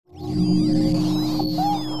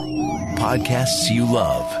podcasts you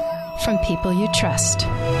love. From people you trust.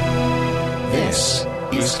 This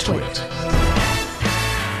is Twit.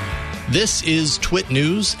 This is Twit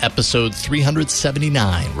News, episode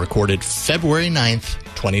 379, recorded February 9th,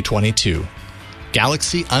 2022.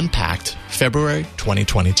 Galaxy Unpacked, February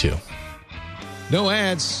 2022. No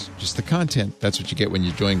ads, just the content. That's what you get when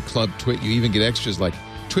you join Club Twit. You even get extras like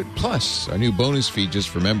Twit Plus, our new bonus feed just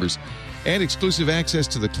for members, and exclusive access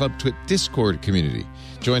to the Club Twit Discord community.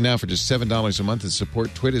 Join now for just $7 a month and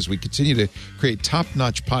support Twit as we continue to create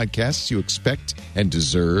top-notch podcasts you expect and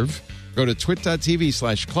deserve. Go to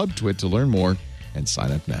twit.tv/clubtwit to learn more and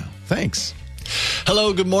sign up now. Thanks.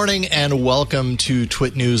 Hello, good morning, and welcome to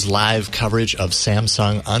Twit News live coverage of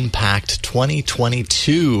Samsung Unpacked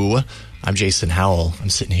 2022. I'm Jason Howell.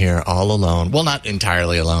 I'm sitting here all alone. Well, not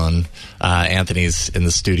entirely alone. Anthony's in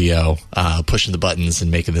the studio pushing the buttons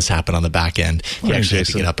and making this happen on the back end. He actually had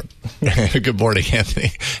to get up. Good morning,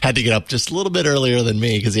 Anthony. Had to get up just a little bit earlier than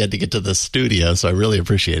me because he had to get to the studio, so I really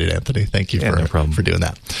appreciate it, Anthony. Thank you for doing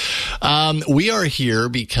that. We are here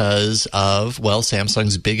because of,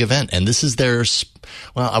 Samsung's big event, and this is their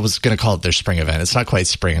I was going to call it their spring event. It's not quite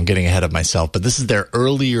spring. I'm getting ahead of myself. But this is their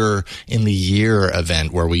earlier in the year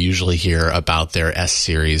event where we usually hear about their S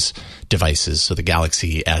series devices. So the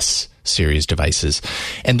Galaxy S series devices.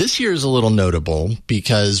 And this year is a little notable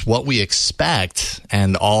because what we expect,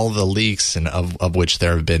 and all the leaks, and of which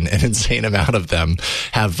there have been an insane amount of them,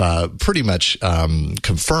 have pretty much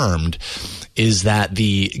confirmed, is that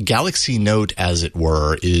the Galaxy Note, as it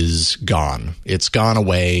were, is gone. It's gone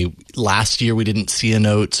away. Last year we didn't see a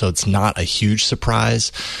Note, so it's not a huge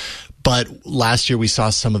surprise. But last year we saw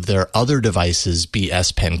some of their other devices be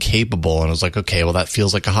S Pen capable, and I was like, okay, well, that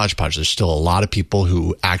feels like a hodgepodge. There's still a lot of people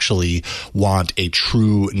who actually want a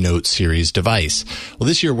true Note series device. Well,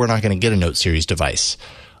 this year we're not going to get a Note series device.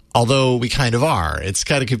 Although we kind of are. It's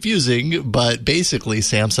kind of confusing, but basically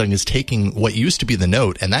Samsung is taking what used to be the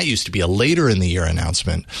Note, and that used to be a later in the year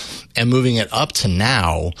announcement, and moving it up to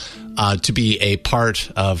now to be a part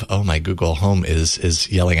of, my Google Home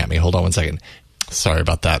is yelling at me. Hold on one second. Sorry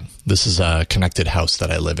about that. This is a connected house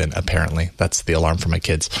that I live in, apparently. That's the alarm for my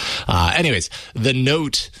kids. Anyways, the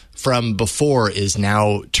Note from before is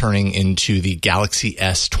now turning into the Galaxy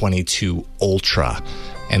S22 Ultra.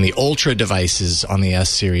 And the Ultra devices on the S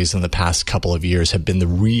series in the past couple of years have been the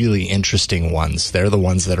really interesting ones. They're the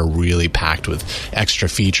ones that are really packed with extra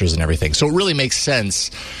features and everything. So it really makes sense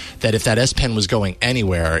that if that S Pen was going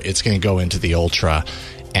anywhere, it's going to go into the Ultra.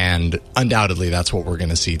 And undoubtedly, that's what we're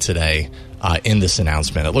going to see today in this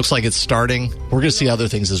announcement. It looks like it's starting. We're going to see other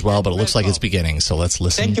things as well, but it looks like it's beginning. So let's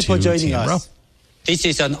listen to Thank you for joining TM Rowe. us. This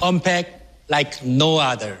is an Unpack like no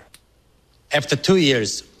other. After 2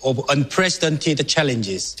 years of unprecedented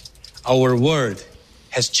challenges, our world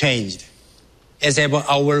has changed. As ever,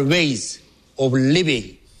 our ways of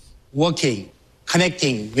living, working,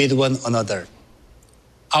 connecting with one another,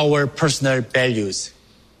 our personal values,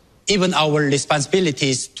 even our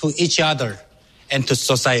responsibilities to each other and to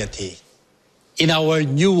society. In our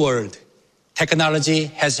new world, technology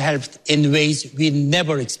has helped in ways we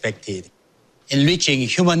never expected, enriching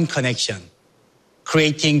human connection,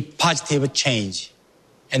 creating positive change,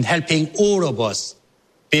 and helping all of us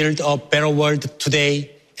build a better world today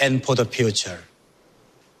and for the future.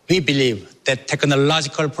 We believe that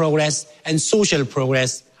technological progress and social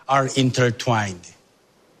progress are intertwined.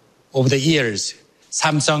 Over the years,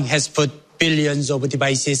 Samsung has put billions of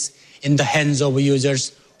devices in the hands of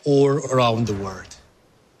users all around the world.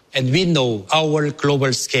 And we know our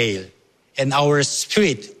global scale and our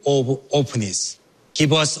spirit of openness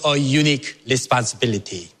give us a unique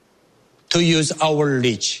responsibility to use our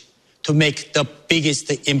reach to make the biggest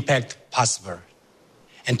impact possible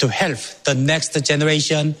and to help the next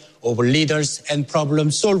generation of leaders and problem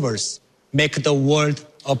solvers make the world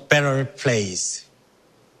a better place.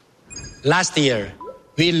 Last year,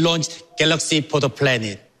 we launched Galaxy for the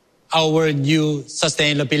Planet, our new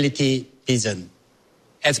sustainability vision.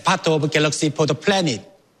 As part of Galaxy for the Planet,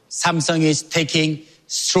 Samsung is taking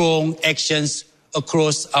strong actions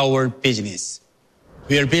across our business.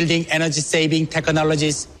 We are building energy-saving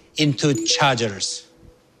technologies into chargers,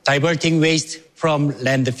 diverting waste from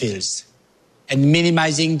landfills, and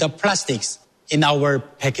minimizing the plastics in our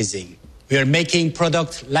packaging. We are making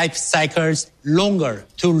product life cycles longer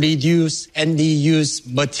to reduce and reuse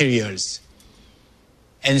materials.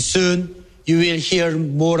 And soon, you will hear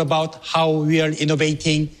more about how we are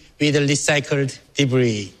innovating with recycled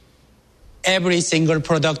debris. Every single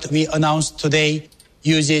product we announced today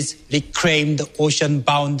uses reclaimed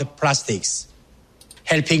ocean-bound plastics,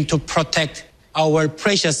 helping to protect our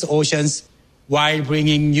precious oceans while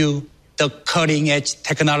bringing you the cutting-edge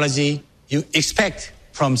technology you expect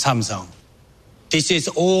from Samsung. This is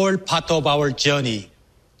all part of our journey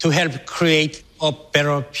to help create a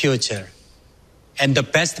better future. And the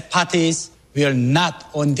best part is we are not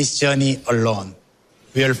on this journey alone.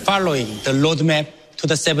 We are following the roadmap to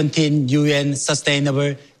the 17 UN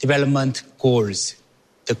Sustainable Development Goals,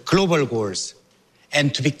 the global goals.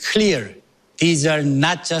 And to be clear, these are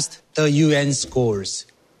not just the UN's goals.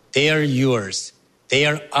 They are yours. They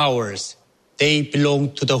are ours. They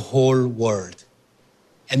belong to the whole world.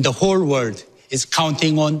 And the whole world is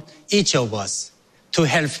counting on each of us to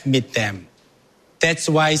help meet them. That's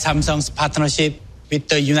why Samsung's partnership with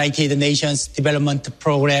the United Nations Development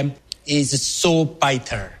Program is so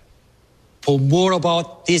vital. For more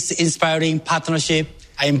about this inspiring partnership,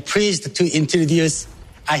 I am pleased to introduce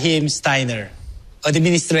Achim Steiner,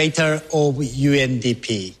 Administrator of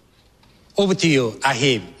UNDP. Over to you,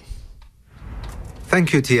 Achim.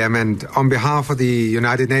 Thank you, TM. And on behalf of the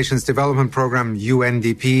United Nations Development Program,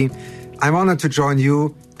 UNDP, I'm honored to join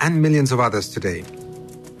you and millions of others today.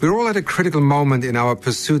 We're all at a critical moment in our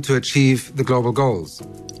pursuit to achieve the global goals.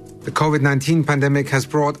 The COVID-19 pandemic has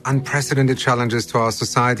brought unprecedented challenges to our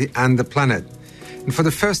society and the planet. And for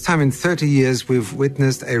the first time in 30 years, we've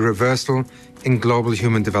witnessed a reversal in global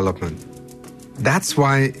human development. That's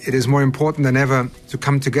why it is more important than ever to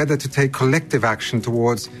come together to take collective action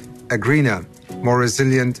towards a greener, more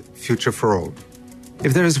resilient future for all.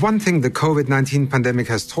 If there is one thing the COVID-19 pandemic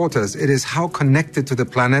has taught us, it is how connected to the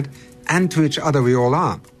planet and to each other we all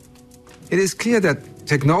are. It is clear that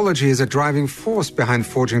technology is a driving force behind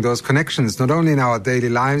forging those connections, not only in our daily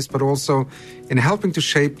lives, but also in helping to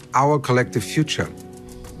shape our collective future.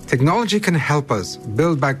 Technology can help us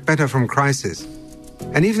build back better from crisis,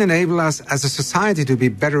 and even enable us as a society to be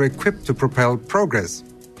better equipped to propel progress.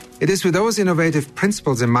 It is with those innovative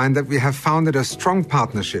principles in mind that we have founded a strong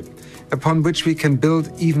partnership upon which we can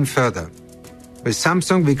build even further. With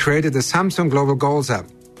Samsung, we created the Samsung Global Goals app,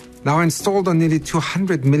 now installed on nearly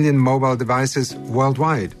 200 million mobile devices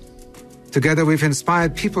worldwide. Together, we've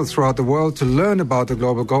inspired people throughout the world to learn about the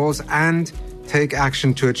global goals and take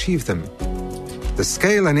action to achieve them. The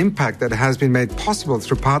scale and impact that has been made possible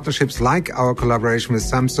through partnerships like our collaboration with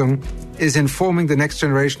Samsung is informing the next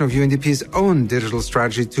generation of UNDP's own Digital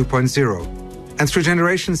Strategy 2.0. And through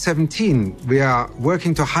Generation 17, we are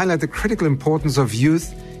working to highlight the critical importance of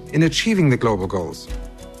youth in achieving the global goals.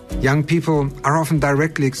 Young people are often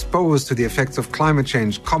directly exposed to the effects of climate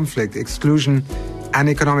change, conflict, exclusion, and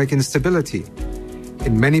economic instability.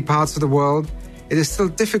 In many parts of the world, it is still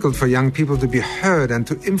difficult for young people to be heard and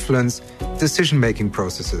to influence decision-making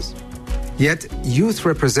processes. Yet, youth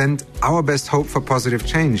represent our best hope for positive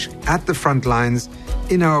change at the front lines,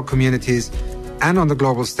 in our communities, and on the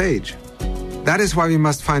global stage. That is why we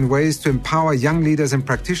must find ways to empower young leaders and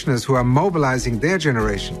practitioners who are mobilizing their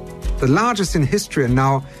generation, the largest in history and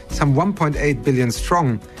now some 1.8 billion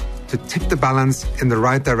strong, to tip the balance in the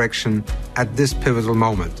right direction at this pivotal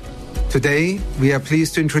moment. Today, we are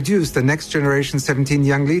pleased to introduce the next Generation 17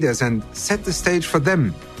 young leaders and set the stage for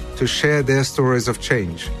them to share their stories of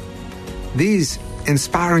change. These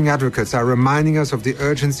inspiring advocates are reminding us of the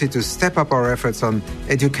urgency to step up our efforts on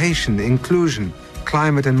education, inclusion,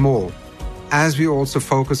 climate and more, as we also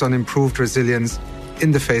focus on improved resilience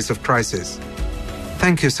in the face of crisis.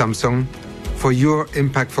 Thank you, Samsung, for your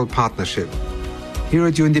impactful partnership. Here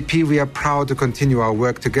at UNDP, we are proud to continue our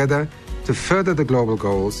work together to further the global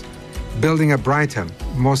goals, building a brighter,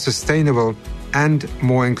 more sustainable, and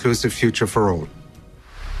more inclusive future for all.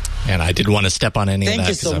 And I didn't want to step on any of that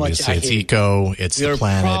because obviously it's eco, it's the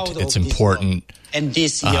planet, it's important. And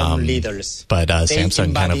these young leaders, but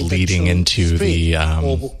Samsung kind of leading into the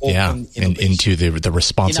into the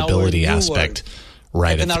responsibility aspect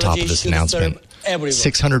right at the top of this announcement.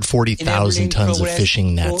 640,000 tons of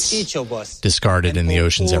fishing nets discarded in the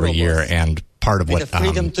oceans every year, and part of what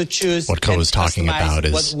Ko was talking about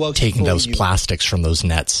is taking those plastics from those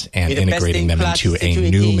nets and integrating them into a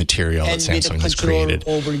new material that Samsung has created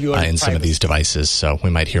in some of these devices. So we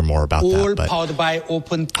might hear more about that,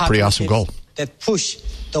 but pretty awesome goal. That push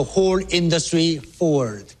the whole industry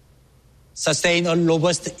forward, sustain a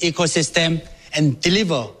robust ecosystem, and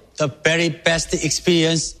deliver the very best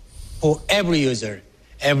experience for every user,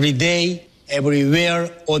 every day,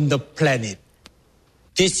 everywhere on the planet.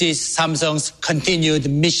 This is Samsung's continued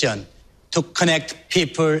mission to connect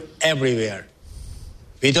people everywhere.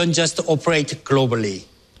 We don't just operate globally.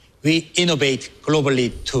 We innovate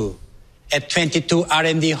globally too, at 22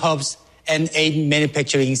 R&D hubs and 8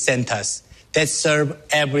 manufacturing centers that serve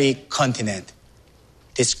every continent.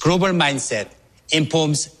 This global mindset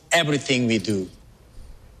informs everything we do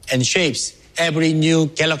and shapes every new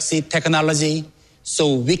Galaxy technology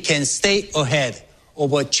so we can stay ahead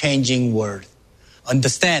of a changing world,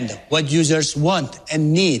 understand what users want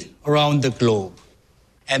and need around the globe,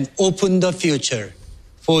 and open the future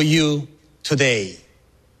for you today.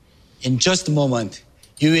 In just a moment,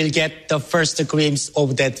 you will get the first glimpse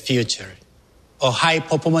of that future. A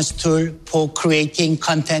high-performance tool for creating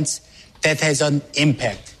content that has an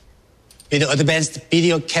impact with advanced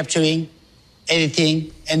video capturing,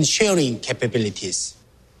 editing, and sharing capabilities.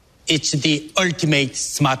 It's the ultimate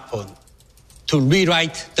smartphone to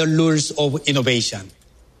rewrite the rules of innovation,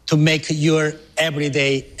 to make your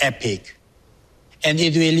everyday epic. And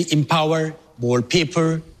it will empower more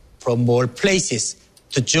people from more places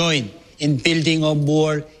to join in building a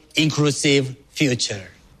more inclusive future.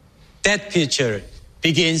 That future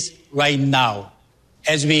begins right now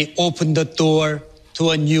as we open the door to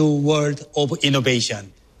a new world of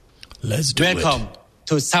innovation. Let's do Welcome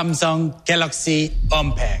to Samsung Galaxy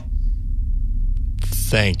Unpacked.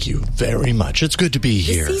 Thank you very much. It's good to be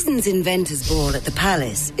here. The season's Inventors Ball at the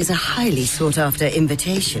Palace is a highly sought-after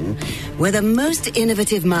invitation where the most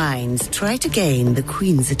innovative minds try to gain the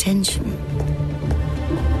Queen's attention.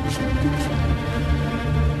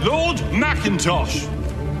 Lord Macintosh.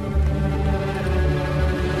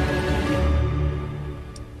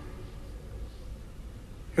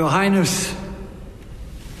 Your Highness,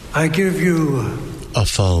 I give you A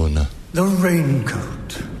phone. the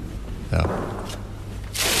raincoat. Oh.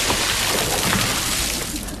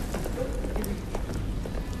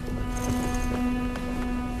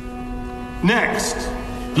 Next,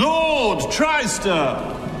 Lord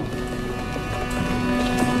Tristar.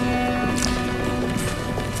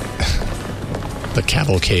 The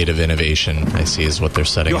cavalcade of innovation, I see, is what they're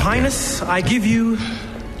setting Your up here. Highness, I give you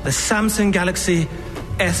the Samsung Galaxy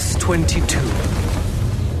S22.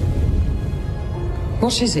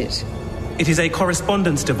 What is it? It is a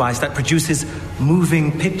correspondence device that produces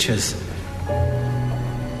moving pictures.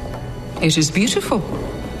 It is beautiful.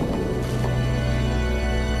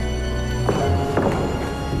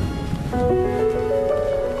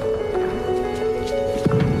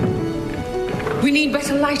 We need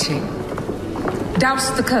better lighting. Douse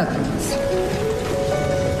the curtains.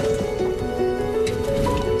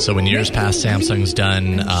 So in years past, Samsung's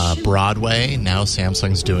done Broadway. Now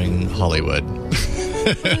Samsung's doing Hollywood.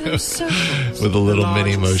 With a little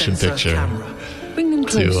mini motion picture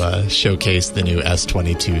to showcase the new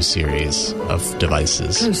S22 series of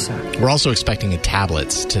devices. Closer. We're also expecting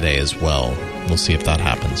tablets today as well. We'll see if that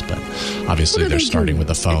happens, but obviously they're starting with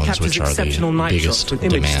the phones, which are the biggest with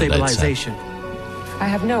image demand, I'd say. stabilization. I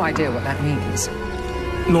have no idea what that means.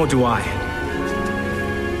 Nor do I.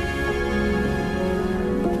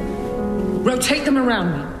 Rotate them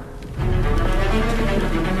around me.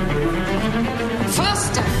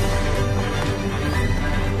 Faster!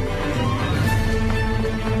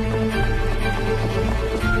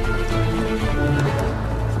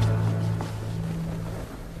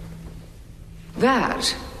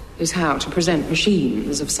 That is how to present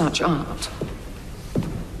machines of such art.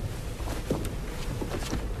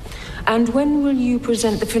 And when will you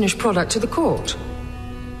present the finished product to the court?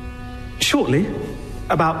 Shortly.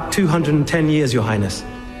 About 210 years, Your Highness.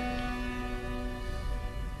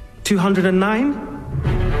 209?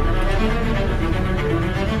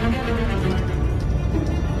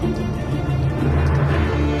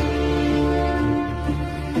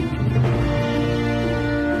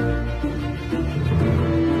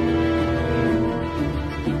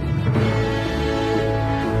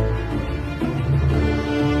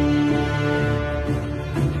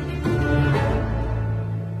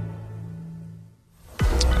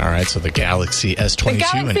 So the Galaxy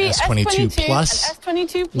S22 and S22 Plus,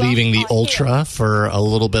 leaving the Ultra for a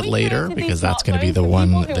little bit later because that's going to be the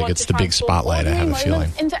one that gets the big spotlight, I have a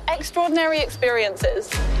feeling. Into extraordinary experiences.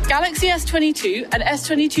 Galaxy S22 and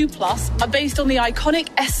S22 Plus are based on the iconic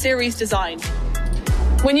S-series design.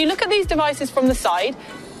 When you look at these devices from the side,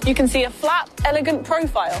 you can see a flat, elegant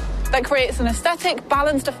profile that creates an aesthetic,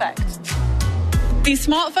 balanced effect. These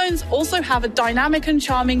smartphones also have a dynamic and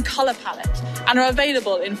charming color palette and are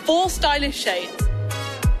available in 4 stylish shades.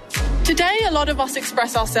 Today, a lot of us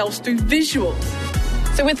express ourselves through visuals.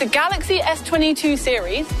 So with the Galaxy S22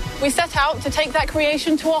 series, we set out to take that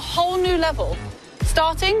creation to a whole new level,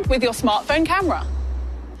 starting with your smartphone camera.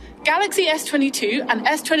 Galaxy S22 and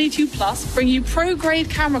S22 Plus bring you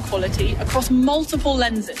pro-grade camera quality across multiple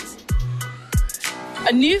lenses.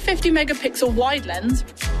 A new 50-megapixel wide lens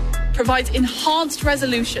provides enhanced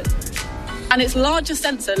resolution, and its larger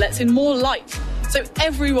sensor lets in more light, so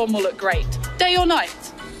everyone will look great, day or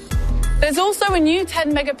night. There's also a new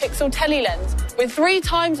 10-megapixel tele lens with 3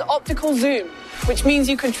 times optical zoom which means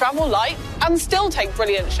you can travel light and still take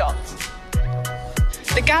brilliant shots.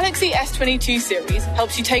 The Galaxy S22 series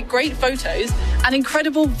helps you take great photos and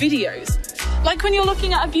incredible videos, like when you're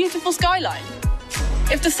looking at a beautiful skyline.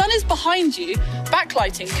 If the sun is behind you,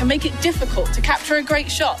 backlighting can make it difficult to capture a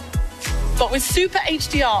great shot. But with Super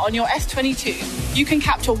HDR on your S22, you can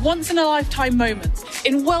capture once-in-a-lifetime moments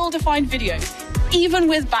in well-defined videos, even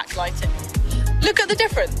with backlighting. Look at the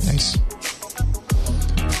difference. Nice.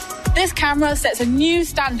 This camera sets a new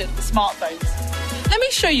standard for smartphones. Let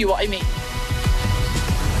me show you what I mean.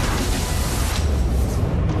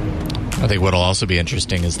 I think what will also be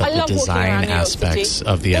interesting is that the design aspects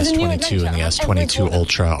of the S22 and the S22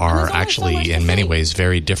 Ultra are actually, in many ways,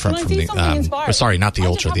 very different from the... sorry, not the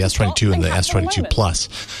Ultra, the S22 and the S22 Plus.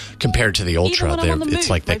 Compared to the Ultra,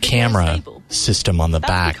 it's like the camera system on the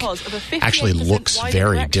back actually looks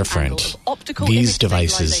very different. These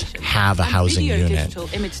devices have a housing unit,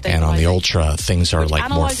 and on the Ultra, things are like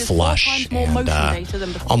more flush and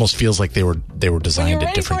almost feels like they were designed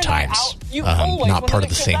at different times, not part of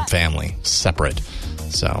the same family. Separate.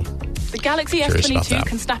 So the Galaxy S22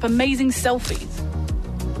 can snap amazing selfies.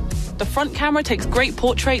 The front camera takes great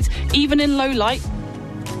portraits even in low light,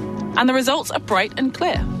 and the results are bright and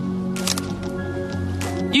clear.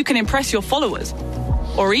 You can impress your followers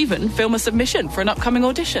or even film a submission for an upcoming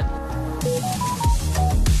audition.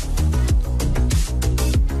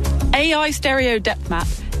 AI stereo depth map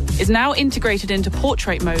is now integrated into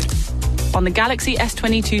portrait mode on the Galaxy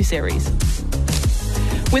S22 series.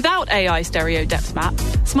 Without AI stereo depth map,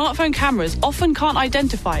 smartphone cameras often can't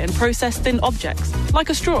identify and process thin objects, like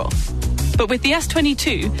a straw. But with the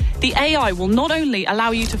S22, the AI will not only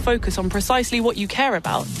allow you to focus on precisely what you care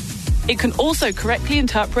about, it can also correctly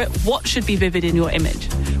interpret what should be vivid in your image,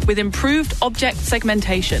 with improved object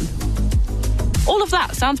segmentation. All of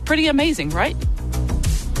that sounds pretty amazing, right?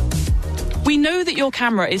 We know that your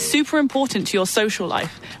camera is super important to your social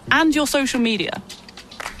life and your social media.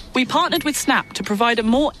 We partnered with Snap to provide a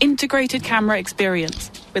more integrated camera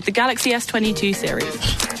experience with the Galaxy S22 series.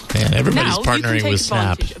 Man, everybody's partnering with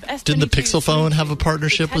Snap. Didn't the Pixel phone have a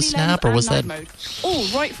partnership with Snap, or was that... Am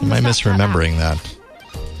I misremembering that?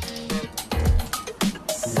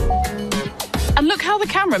 And look how the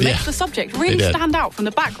camera makes the subject really stand out from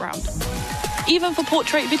the background, even for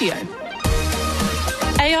portrait video.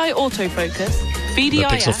 AI autofocus, VDIS, the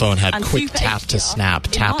Pixel phone had quick tap to snap,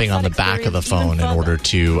 tapping on the back of the phone in order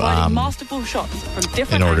to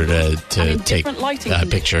take a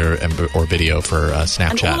picture or video for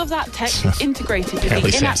Snapchat. And all of that tech is integrated with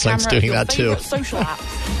the in-app camera of your favorite social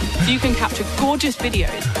apps, so you can capture gorgeous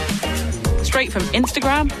videos straight from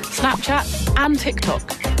Instagram, Snapchat, and TikTok.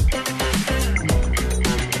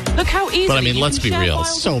 Look how easy. But I mean, let's be real.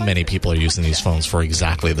 So many people are using these phones for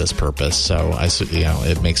exactly this purpose. So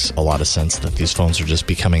it makes a lot of sense that these phones are just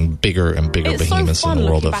becoming bigger and bigger behemoths in the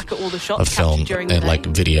world of film and like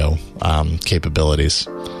video capabilities.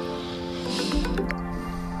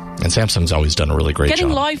 And Samsung's always done a really great job.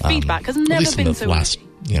 Getting live feedback has never been so last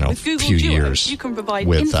few years you can provide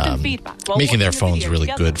with making their phones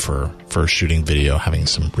really good for shooting video, having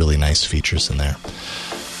some really nice features in there.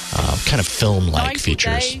 Kind of film-like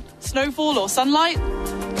features. Day, snowfall or sunlight?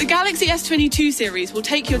 The Galaxy S22 series will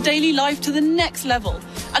take your daily life to the next level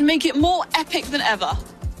and make it more epic than ever.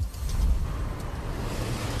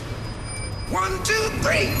 1, 2,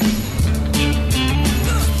 3.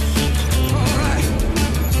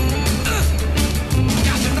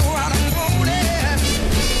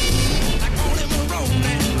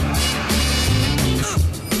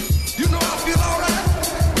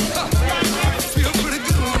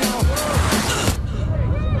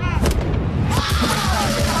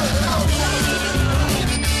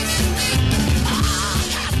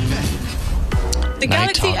 The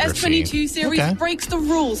Galaxy S22 series breaks the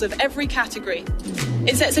rules of every category.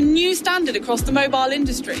 It sets a new standard across the mobile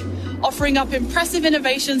industry, offering up impressive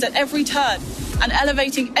innovations at every turn and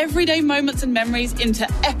elevating everyday moments and memories into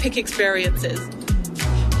epic experiences.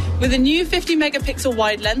 With a new 50-megapixel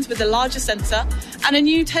wide lens with a larger sensor and a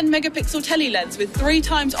new 10-megapixel tele lens with 3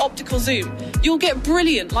 times optical zoom, you'll get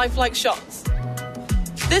brilliant lifelike shots.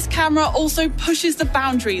 This camera also pushes the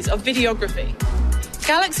boundaries of videography.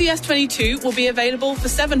 Galaxy S22 will be available for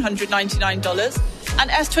 $799 and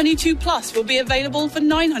S22 Plus will be available for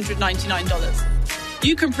 $999.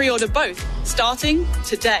 You can pre-order both starting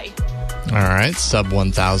today. All right, sub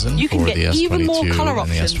 1,000 for the S22 and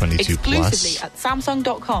the S22 Plus. At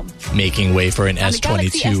Samsung.com. Making way for an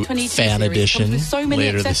S22 fan edition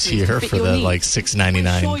later this year for the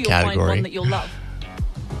 $699 category.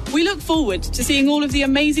 We look forward to seeing all of the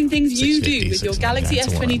amazing things you do with your Galaxy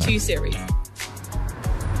S22 series.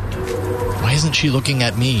 Why why isn't she looking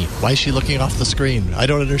at me? Why is she looking off the screen? I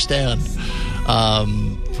don't understand.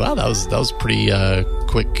 Well, that was pretty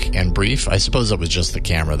quick and brief. I suppose that was just the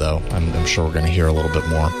camera, though. I'm sure we're going to hear a little bit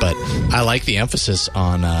more. But I like the emphasis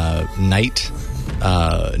on nighttime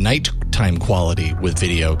quality with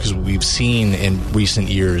video, because we've seen in recent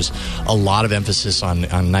years a lot of emphasis on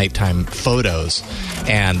nighttime photos,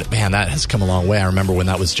 and man, that has come a long way. I remember when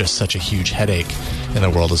that was just such a huge headache in the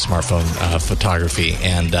world of smartphone photography,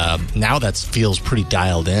 and now that feels pretty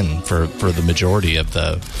dialed in for the majority of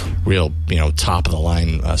the real top of the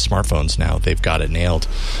line smartphones. Now they've got it nailed.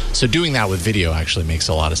 So doing that with video actually makes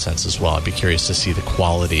a lot of sense as well. I'd be curious to see the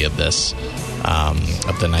quality of this,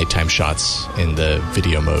 of the nighttime shots in the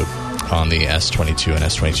video mode on the S22 and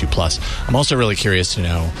S22 Plus. I'm also really curious to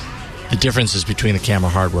know the differences between the camera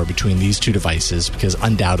hardware between these two devices, because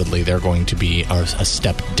undoubtedly they're going to be a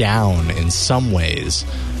step down in some ways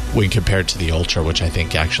when compared to the Ultra, which I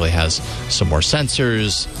think actually has some more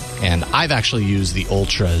sensors. And I've actually used the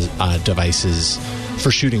Ultra devices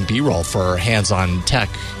for shooting B-roll for hands-on tech.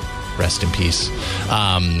 Rest in peace.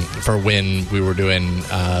 For when we were doing,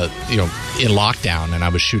 in lockdown, and I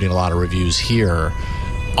was shooting a lot of reviews here.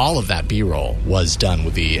 All of that B-roll was done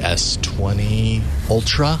with the S20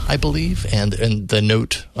 Ultra, I believe, and the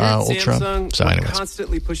Note Ultra. Samsung, so, anyways,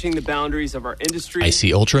 constantly pushing the boundaries of our industry. I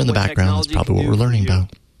see Ultra in the background. That's probably what we're learning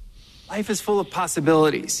about. Life is full of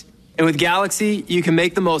possibilities, and with Galaxy, you can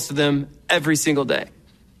make the most of them every single day.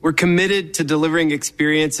 We're committed to delivering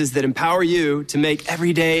experiences that empower you to make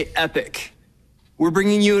every day epic. We're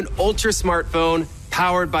bringing you an Ultra smartphone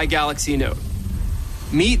powered by Galaxy Note.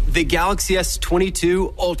 Meet the Galaxy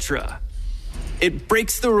S22 Ultra. It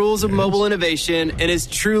breaks the rules of mobile innovation and is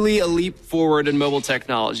truly a leap forward in mobile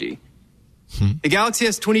technology. The Galaxy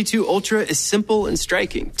S22 Ultra is simple and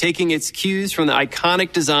striking, taking its cues from the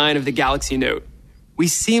iconic design of the Galaxy Note. We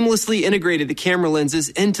seamlessly integrated the camera lenses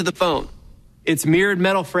into the phone. Its mirrored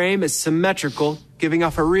metal frame is symmetrical, giving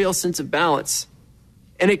off a real sense of balance.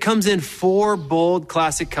 And it comes in 4 bold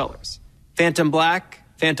classic colors: Phantom Black,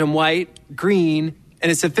 Phantom White, Green,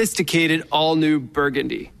 and a sophisticated all-new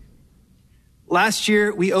burgundy. Last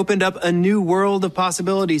year, we opened up a new world of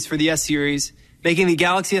possibilities for the S-Series, making the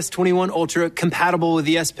Galaxy S21 Ultra compatible with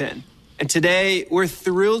the S Pen. And today, we're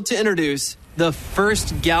thrilled to introduce the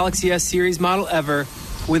first Galaxy S-Series model ever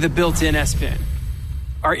with a built-in S Pen.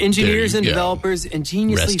 Our engineers and developers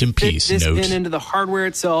ingeniously fit this pen into the hardware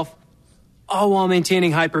itself, all while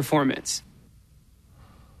maintaining high performance.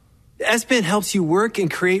 The S Pen helps you work and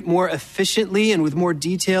create more efficiently and with more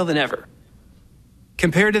detail than ever.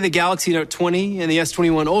 Compared to the Galaxy Note 20 and the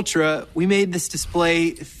S21 Ultra, we made this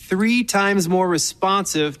display 3 times more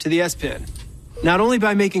responsive to the S Pen, not only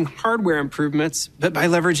by making hardware improvements, but by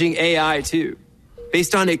leveraging AI too.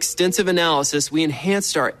 Based on extensive analysis, we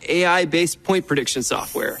enhanced our AI-based point prediction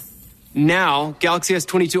software. Now, Galaxy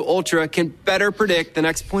S22 Ultra can better predict the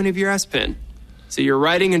next point of your S Pen, so your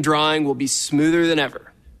writing and drawing will be smoother than ever.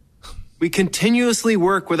 We continuously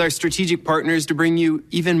work with our strategic partners to bring you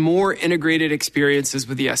even more integrated experiences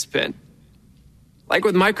with the S Pen. Like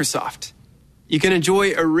with Microsoft, you can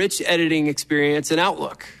enjoy a rich editing experience in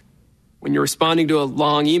Outlook. When you're responding to a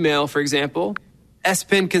long email, for example, S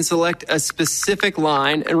Pen can select a specific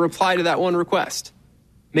line and reply to that one request,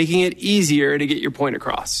 making it easier to get your point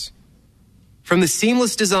across. From the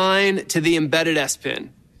seamless design to the embedded S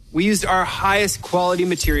Pen, we used our highest quality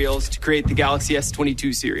materials to create the Galaxy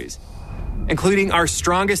S22 series, including our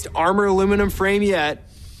strongest armor aluminum frame yet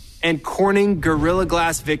and Corning Gorilla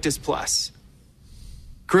Glass Victus Plus.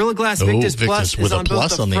 Gorilla Glass Victus Plus is on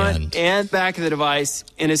both the front and back of the device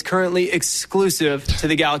and is currently exclusive to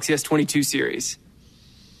the Galaxy S22 series.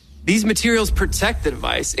 These materials protect the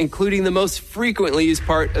device, including the most frequently used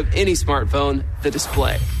part of any smartphone, the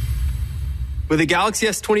display. With the Galaxy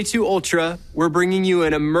S22 Ultra, we're bringing you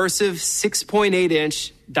an immersive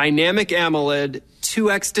 6.8-inch dynamic AMOLED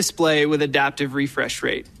 2X display with adaptive refresh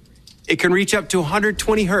rate. It can reach up to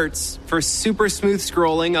 120 hertz for super smooth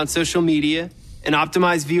scrolling on social media and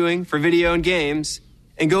optimized viewing for video and games,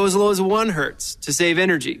 and go as low as 1 hertz to save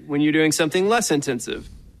energy when you're doing something less intensive,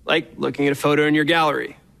 like looking at a photo in your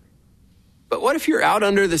gallery. But what if you're out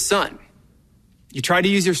under the sun? You try to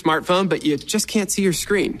use your smartphone, but you just can't see your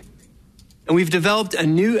screen. And we've developed a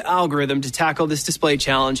new algorithm to tackle this display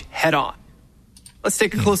challenge head on. Let's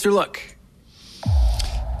take a closer look.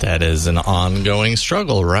 That is an ongoing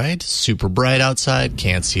struggle, right? Super bright outside,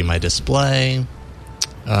 can't see my display.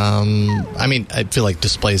 I mean, I feel like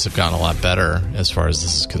displays have gotten a lot better as far as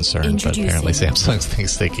this is concerned, but apparently Samsung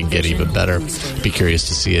thinks they can get even better. Be curious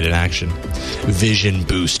to see it in action. Vision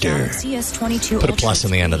Booster. Put a plus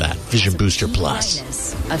on the end of that. Vision Booster Plus.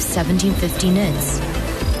 Of 1750 nits.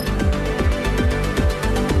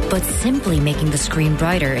 But simply making the screen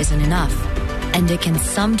brighter isn't enough, and it can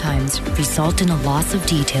sometimes result in a loss of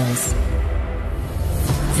details.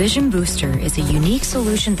 Vision Booster is a unique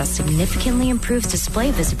solution that significantly improves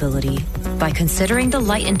display visibility by considering the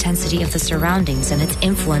light intensity of the surroundings and its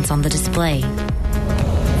influence on the display.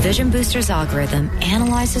 Vision Booster's algorithm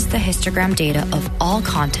analyzes the histogram data of all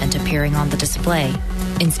content appearing on the display,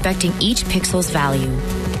 inspecting each pixel's value.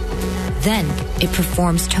 Then, it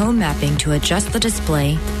performs tone mapping to adjust the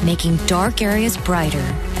display, making dark areas brighter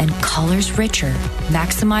and colors richer,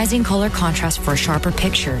 maximizing color contrast for a sharper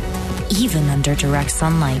picture, even under direct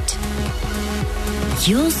sunlight.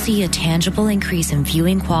 You'll see a tangible increase in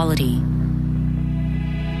viewing quality.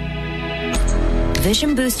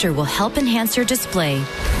 Vision Booster will help enhance your display,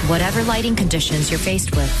 whatever lighting conditions you're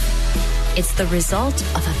faced with. It's the result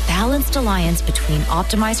of a balanced alliance between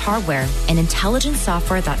optimized hardware and intelligent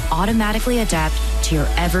software that automatically adapt to your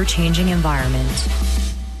ever-changing environment.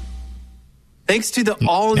 Thanks to the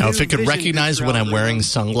all-new Now, if it could Vision recognize Booster when I'm algorithm, wearing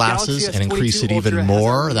sunglasses Galaxy and increase it even S22 Ultra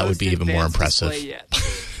more, has that our would be most even more advanced impressive. display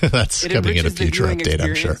yet. That's It coming in a enriches the future viewing update,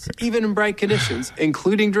 I'm sure. experience, even in bright conditions,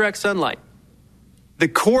 including direct sunlight. The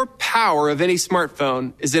core power of any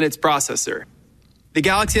smartphone is in its processor. The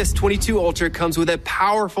Galaxy S22 Ultra comes with a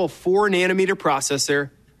powerful 4-nanometer processor,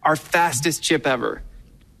 our fastest chip ever.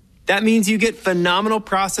 That means you get phenomenal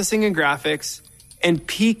processing and graphics and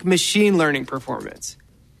peak machine learning performance,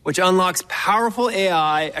 which unlocks powerful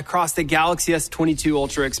AI across the Galaxy S22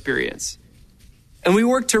 Ultra experience. And we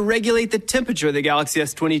work to regulate the temperature of the Galaxy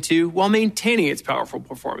S22 while maintaining its powerful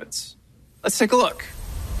performance. Let's take a look.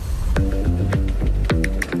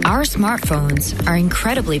 Our smartphones are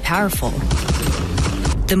incredibly powerful.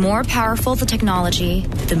 The more powerful the technology,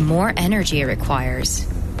 the more energy it requires.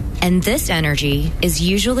 And this energy is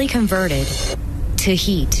usually converted to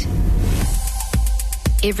heat.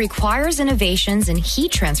 It requires innovations in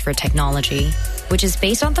heat transfer technology, which is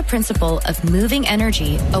based on the principle of moving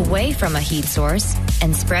energy away from a heat source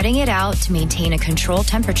and spreading it out to maintain a controlled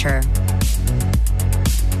temperature.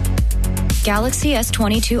 Galaxy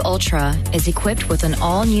S22 Ultra is equipped with an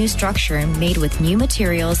all-new structure made with new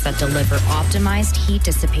materials that deliver optimized heat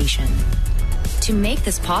dissipation. To make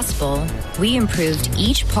this possible, we improved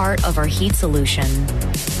each part of our heat solution.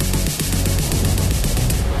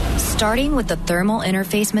 Starting with the thermal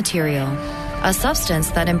interface material, a substance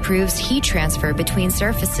that improves heat transfer between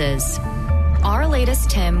surfaces. Our latest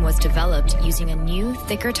TIM was developed using a new,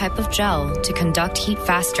 thicker type of gel to conduct heat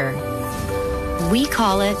faster. We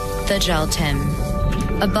call it the Gel TIM.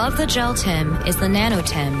 Above the Gel TIM is the Nano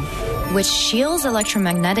TIM, which shields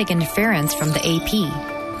electromagnetic interference from the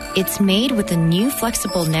AP. It's made with a new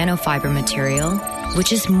flexible nanofiber material,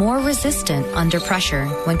 which is more resistant under pressure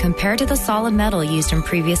when compared to the solid metal used in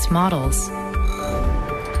previous models.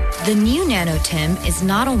 The new Nano TIM is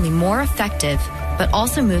not only more effective, but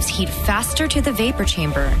also moves heat faster to the vapor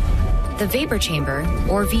chamber. The vapor chamber,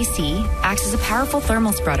 or VC, acts as a powerful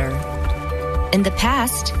thermal spreader. In the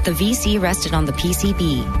past, the VC rested on the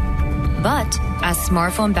PCB. But as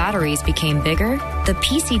smartphone batteries became bigger, the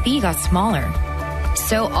PCB got smaller.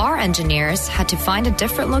 So our engineers had to find a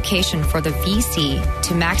different location for the VC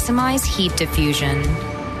to maximize heat diffusion.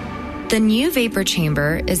 The new vapor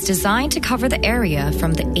chamber is designed to cover the area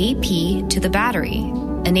from the AP to the battery,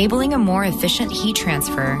 enabling a more efficient heat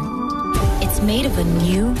transfer. It's made of a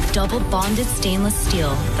new double-bonded stainless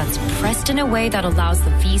steel that's pressed in a way that allows the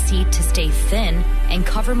VC to stay thin and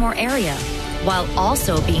cover more area, while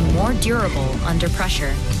also being more durable under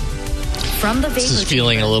pressure. From the vapor This is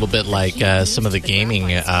feeling a little bit like some of the gaming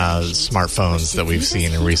smartphones that we've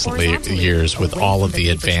seen in recent years, with all of the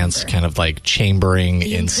advanced kind of like chambering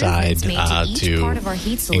inside to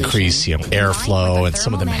increase airflow, and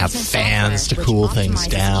some of them have fans to cool things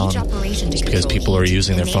down. Just because people are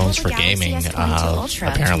using their phones for gaming,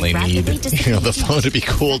 apparently need the phone to be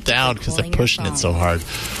cooled down because they're pushing it so hard.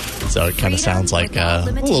 So it kind of sounds like a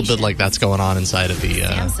little bit like that's going on inside of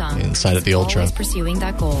the Ultra. Always pursuing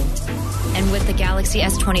that goal. And with the Galaxy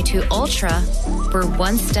S22 Ultra, we're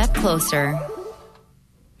one step closer.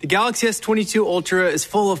 The Galaxy S22 Ultra is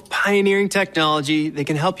full of pioneering technology that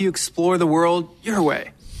can help you explore the world your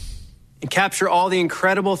way and capture all the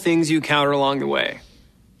incredible things you encounter along the way.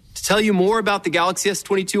 To tell you more about the Galaxy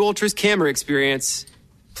S22 Ultra's camera experience,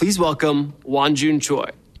 please welcome Wanjun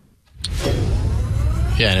Choi.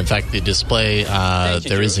 Yeah, and in fact, the display,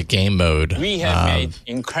 there is a game mode we have made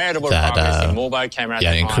incredible progress in mobile camera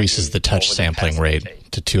it increases the touch sampling rate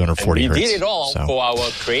to 240 hertz. We did it all for our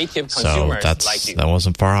creative consumers like you. That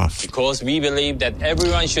wasn't far off. Because we believe that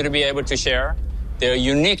everyone should be able to share their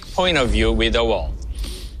unique point of view with the world.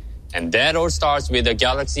 And that all starts with the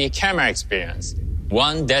Galaxy camera experience,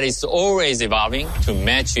 one that is always evolving to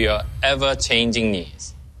match your ever-changing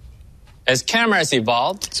needs. As cameras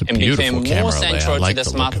evolved and became more central to the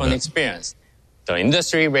smartphone experience, the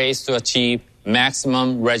industry raced to achieve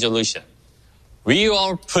maximum resolution. We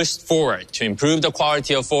all pushed forward to improve the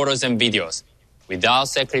quality of photos and videos without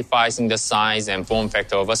sacrificing the size and form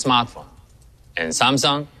factor of a smartphone. And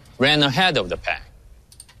Samsung ran ahead of the pack,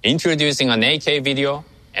 introducing an 8K video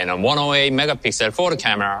and a 108 megapixel photo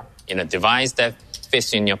camera in a device that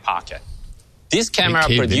fits in your pocket. This camera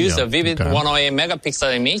produced a vivid 108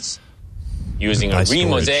 megapixel image using a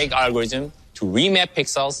remosaic algorithm to remap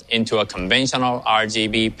pixels into a conventional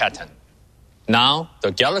RGB pattern. Now,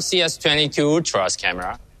 the Galaxy S22 Ultra's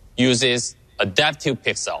camera uses adaptive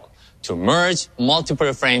pixel to merge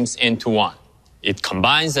multiple frames into one. It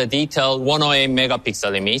combines a detailed 108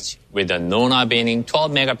 megapixel image with a non-abaining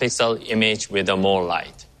 12 megapixel image with a more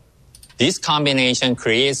light. This combination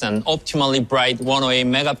creates an optimally bright 108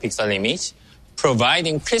 megapixel image,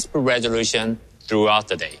 providing crisp resolution throughout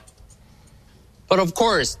the day. But of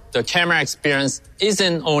course, the camera experience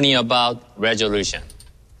isn't only about resolution.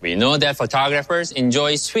 We know that photographers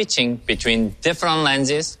enjoy switching between different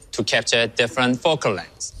lenses to capture different focal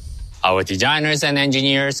lengths. Our designers and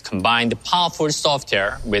engineers combined powerful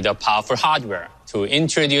software with a powerful hardware to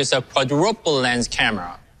introduce a quadruple lens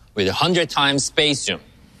camera with 100 times space zoom,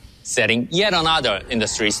 setting yet another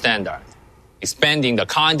industry standard, expanding the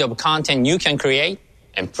kind of content you can create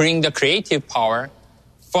and putting the creative power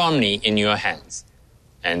firmly in your hands.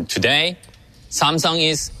 And today, Samsung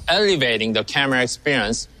is elevating the camera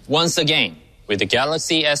experience once again with the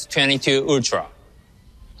Galaxy S22 Ultra,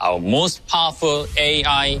 our most powerful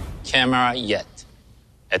AI camera yet.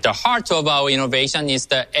 At the heart of our innovation is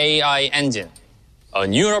the AI engine, a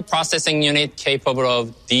neural processing unit capable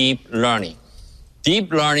of deep learning.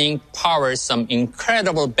 Deep learning powers some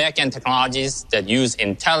incredible back-end technologies that use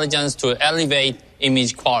intelligence to elevate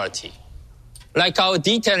image quality, like our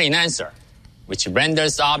detail enhancer, which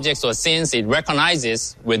renders objects or scenes it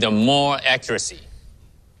recognizes with more accuracy.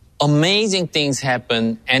 Amazing things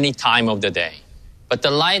happen any time of the day, but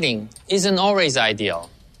the lighting isn't always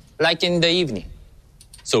ideal, like in the evening.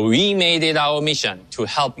 So we made it our mission to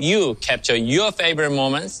help you capture your favorite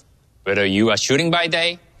moments, whether you are shooting by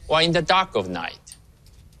day or in the dark of night.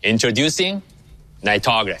 Introducing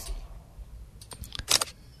Nightography.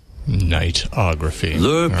 Nightography.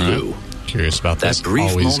 Le Bleu. Curious about this. That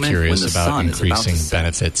brief Always moment curious when the about sun increasing is about to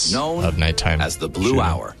benefits set, known of nighttime as the blue shooting.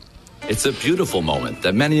 hour. It's a beautiful moment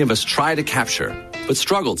that many of us try to capture, but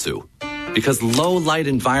struggle to, because low light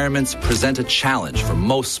environments present a challenge for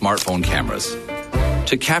most smartphone cameras.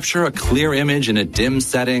 To capture a clear image in a dim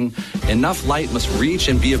setting, enough light must reach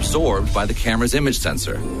and be absorbed by the camera's image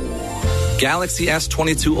sensor. Galaxy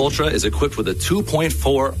S22 Ultra is equipped with a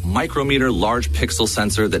 2.4 micrometer large pixel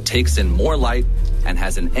sensor that takes in more light and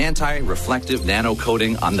has an anti-reflective nano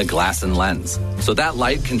coating on the glass and lens, so that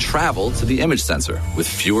light can travel to the image sensor with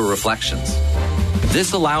fewer reflections.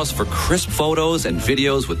 This allows for crisp photos and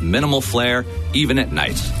videos with minimal flare, even at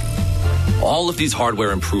night. All of these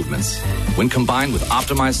hardware improvements, when combined with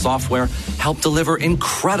optimized software, help deliver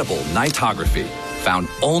incredible nightography found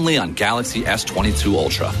only on Galaxy S22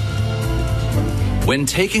 Ultra. When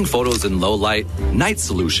taking photos in low light, Night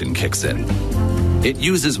Solution kicks in. It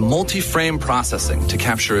uses multi-frame processing to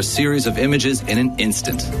capture a series of images in an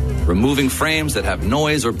instant, removing frames that have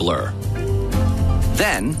noise or blur.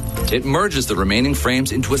 Then, it merges the remaining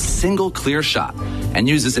frames into a single clear shot and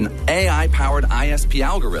uses an AI-powered ISP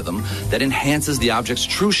algorithm that enhances the object's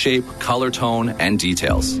true shape, color tone, and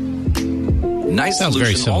details. Night sounds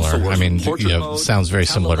very Solution similar. I mean, mode, sounds very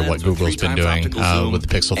similar to what Google's been doing with the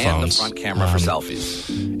Pixel phones. And the front camera for selfies.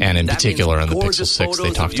 And in That particular on the means Pixel 6, gorgeous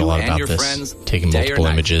they talked photos a lot of you about and this. your friends, Taking day or multiple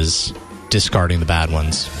night. images, discarding the bad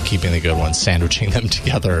ones, keeping the good ones, sandwiching them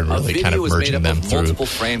together, and really kind of video is made merging up them of through multiple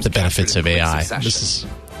frames the benefits of captured in quick AI. succession.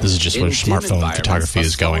 This is just In where dim smartphone environments, photography a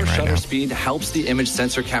is going slower right shutter now. speed helps the image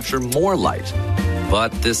sensor capture more light.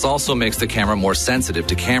 But this also makes the camera more sensitive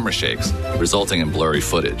to camera shakes, resulting in blurry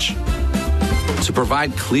footage. To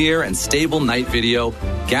provide clear and stable night video,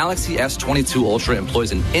 Galaxy S22 Ultra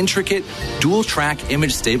employs an intricate dual-track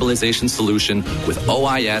image stabilization solution with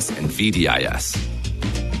OIS and VDIS.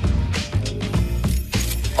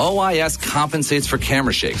 OIS compensates for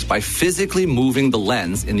camera shakes by physically moving the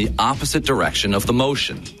lens in the opposite direction of the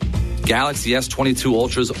motion. Galaxy S22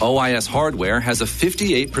 Ultra's OIS hardware has a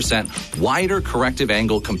 58% wider corrective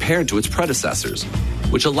angle compared to its predecessors,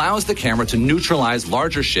 which allows the camera to neutralize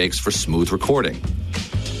larger shakes for smooth recording.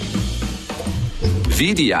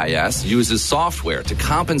 VDIS uses software to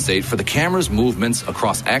compensate for the camera's movements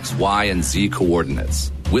across X, Y, and Z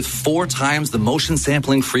coordinates. With 4 times the motion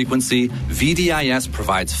sampling frequency, VDIS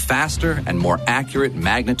provides faster and more accurate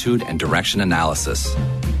magnitude and direction analysis.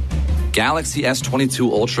 Galaxy S22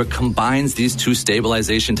 Ultra combines these 2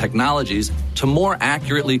 stabilization technologies to more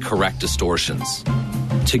accurately correct distortions.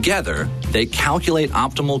 Together, they calculate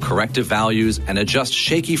optimal corrective values and adjust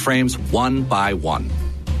shaky frames one by one,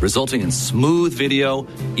 resulting in smooth video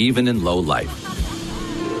even in low light.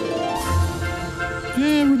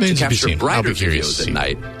 To capture brighter videos at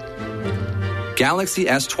night, Galaxy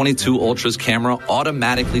S22 Ultra's camera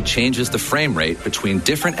automatically changes the frame rate between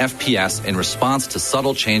different FPS in response to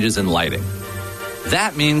subtle changes in lighting.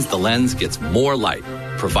 That means the lens gets more light,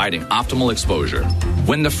 providing optimal exposure.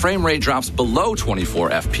 When the frame rate drops below 24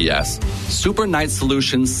 FPS, Super Night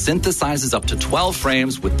Solutions synthesizes up to 12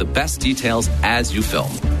 frames with the best details as you film,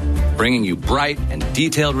 bringing you bright and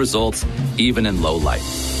detailed results even in low light.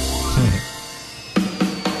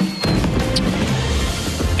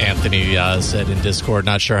 Anthony said in Discord,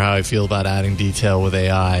 not sure how I feel about adding detail with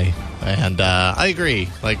AI. And I agree.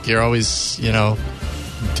 Like, you're always,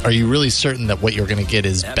 are you really certain that what you're going to get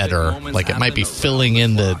is better? Like, it might be filling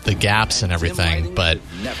in the gaps and everything, but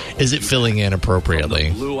is it filling in appropriately?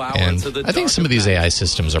 And I think some of these AI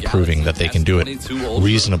systems are proving that they can do it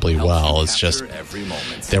reasonably well. It's just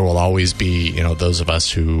there will always be, those of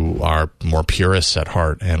us who are more purists at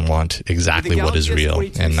heart and want exactly what is real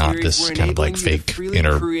and not this kind of like fake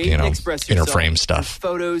inner frame stuff.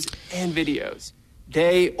 Photos and videos,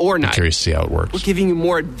 day or night. I'm curious to see how it works. We're giving you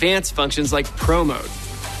more advanced functions like Pro Mode.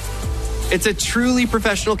 It's a truly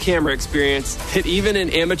professional camera experience that even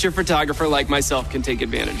an amateur photographer like myself can take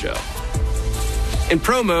advantage of. In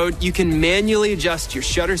Pro Mode, you can manually adjust your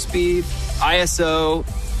shutter speed, ISO,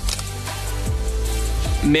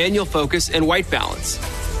 manual focus, and white balance.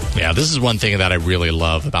 Yeah, this is one thing that I really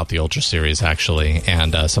love about the Ultra series, actually,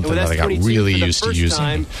 and something that I got really used to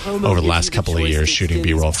using over the last couple of years shooting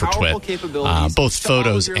B-roll for TWiT. Both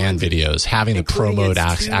photos and videos. Having the Pro Mode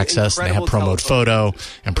access, and they have Pro Mode Photo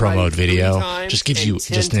and Pro Mode Video, just gives you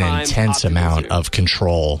just an intense amount of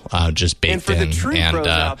control just baked in.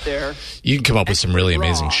 And you can come up with some really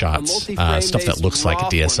amazing shots, stuff that looks like a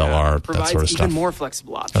DSLR, that sort of stuff. More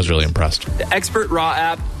flexible options. I was really impressed. The Expert RAW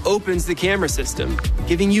app opens the camera system,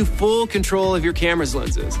 giving you full control of your camera's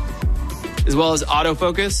lenses, as well as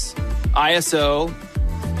autofocus, ISO,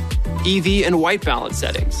 EV, and white balance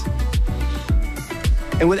settings.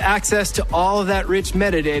 And with access to all of that rich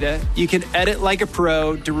metadata, you can edit like a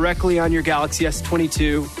pro directly on your Galaxy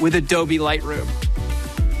S22 with Adobe Lightroom.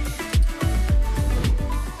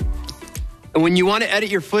 And when you want to edit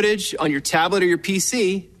your footage on your tablet or your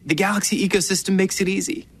PC, the Galaxy ecosystem makes it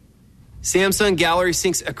easy. Samsung Gallery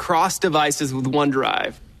syncs across devices with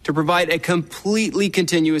OneDrive to provide a completely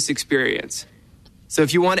continuous experience. So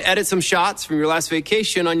if you want to edit some shots from your last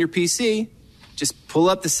vacation on your PC, just pull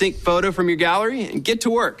up the sync photo from your gallery and get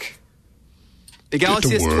to work. The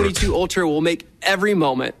Galaxy S22 Ultra will make every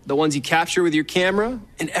moment, the ones you capture with your camera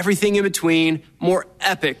and everything in between, more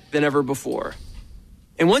epic than ever before.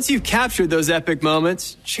 And once you've captured those epic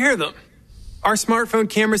moments, share them. Our smartphone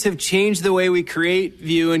cameras have changed the way we create,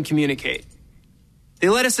 view, and communicate. They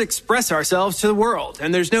let us express ourselves to the world,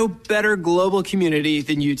 and there's no better global community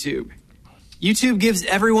than YouTube. YouTube gives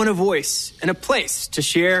everyone a voice and a place to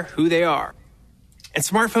share who they are. And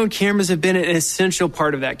smartphone cameras have been an essential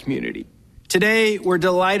part of that community. Today, we're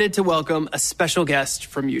delighted to welcome a special guest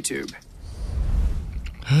from YouTube.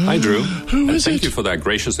 Hi, Drew. And thank you for that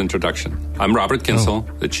gracious introduction. I'm Robert Kinsel,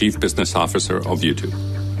 the Chief Business Officer of YouTube.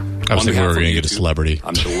 I was thinking we were going to get a celebrity.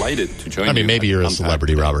 I'm delighted to join you. I mean, maybe you're a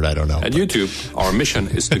celebrity, Robert. I don't know. At YouTube, our mission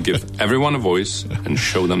is to give everyone a voice and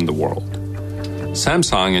show them the world.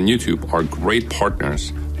 Samsung and YouTube are great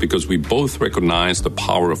partners because we both recognize the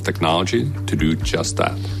power of technology to do just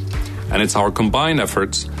that. And it's our combined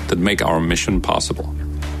efforts that make our mission possible.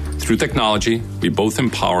 Through technology, we both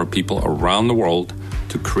empower people around the world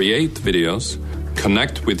to create videos,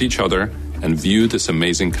 connect with each other, and view this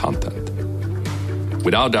amazing content.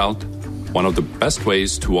 Without doubt, one of the best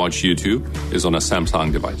ways to watch YouTube is on a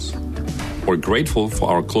Samsung device. We're grateful for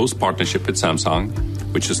our close partnership with Samsung,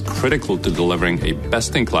 which is critical to delivering a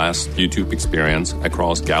best-in-class YouTube experience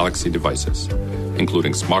across Galaxy devices,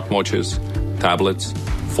 including smartwatches, tablets,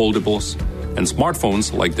 foldables, and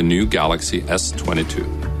smartphones like the new Galaxy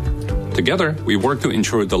S22. Together, we work to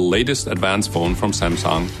ensure the latest advanced phone from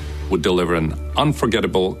Samsung would deliver an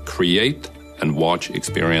unforgettable create and watch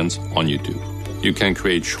experience on YouTube. You can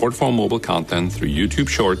create short-form mobile content through YouTube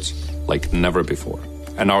Shorts like never before.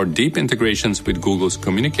 And our deep integrations with Google's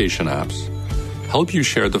communication apps help you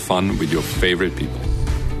share the fun with your favorite people.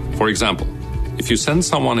 For example, if you send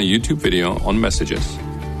someone a YouTube video on Messages,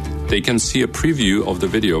 they can see a preview of the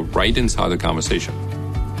video right inside the conversation.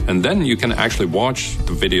 And then you can actually watch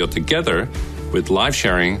the video together with live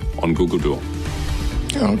sharing on Google Duo.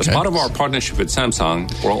 Okay. As part of our partnership with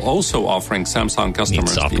Samsung, we're also offering Samsung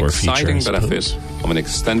customers the exciting benefit of an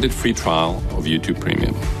extended free trial of YouTube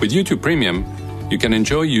Premium. With YouTube Premium, you can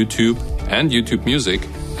enjoy YouTube and YouTube Music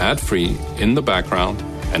ad-free in the background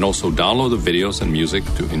and also download the videos and music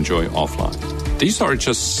to enjoy offline. These are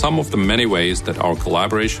just some of the many ways that our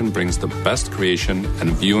collaboration brings the best creation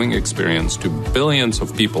and viewing experience to billions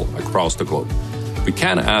of people across the globe. We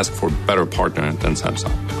can't ask for a better partner than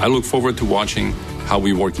Samsung. I look forward to watching how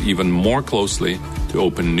we work even more closely to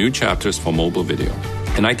open new chapters for mobile video.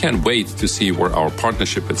 And I can't wait to see where our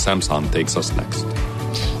partnership with Samsung takes us next.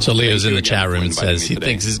 So Leo's in the chat room and says he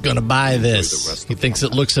thinks he's going to buy this. He thinks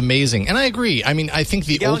it looks amazing, and I agree. I mean, I think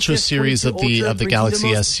the Ultra series of the Galaxy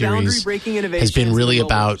S series has been really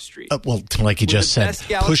about, well, like you just said,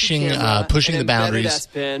 pushing the boundaries.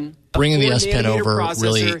 Bringing the S Pen over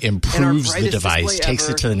really improves the device, takes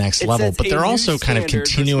it to the next level, but they're also kind of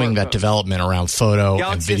continuing that development around photo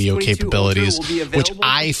and video capabilities, which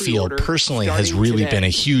I feel personally has really been a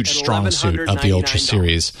huge strong suit of the Ultra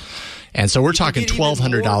series. And so we're talking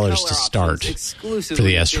 $1,200 to start for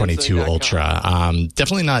the S22 Ultra.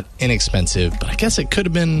 Definitely not inexpensive, but I guess it could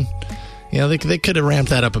have been, they could have ramped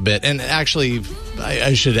that up a bit. And actually,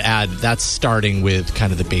 I should add, that's starting with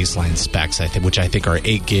kind of the baseline specs, which I think are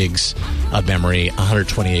 8 gigs of memory,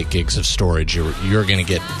 128 gigs of storage. You're going to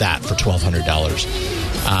get that for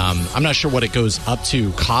 $1,200. I'm not sure what it goes up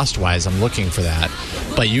to cost-wise. I'm looking for that.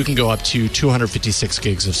 But you can go up to 256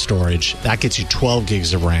 gigs of storage. That gets you 12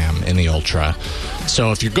 gigs of RAM in the Ultra.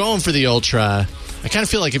 So if you're going for the Ultra, I kind of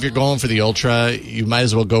feel like if you're going for the Ultra, you might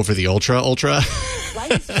as well go for the Ultra.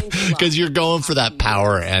 Because you're going for that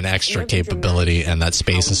power and extra capability and that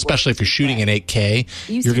space, especially if you're shooting in 8K,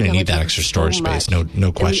 you're going to need that extra storage space,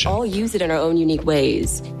 no question. We all use it in our own unique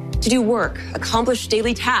ways to do work, accomplish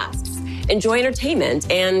daily tasks, enjoy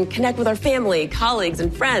entertainment, and connect with our family, colleagues,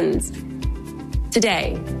 and friends.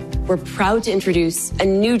 Today, we're proud to introduce a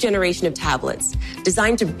new generation of tablets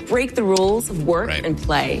designed to break the rules of work and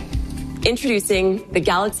play. Introducing the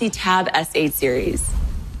Galaxy Tab S8 series.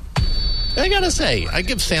 I gotta say, I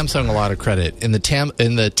give Samsung a lot of credit. In the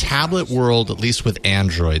tablet world, at least with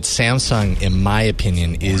Android, Samsung, in my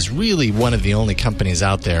opinion, is really one of the only companies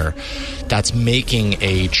out there that's making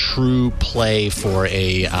a true play for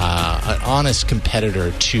an honest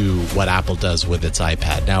competitor to what Apple does with its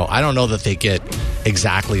iPad. Now, I don't know that they get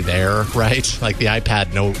exactly there, right? Like the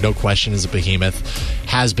iPad, no question, is a behemoth.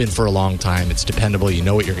 Has been for a long time. It's dependable. You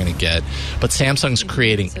know what you're going to get. But Samsung's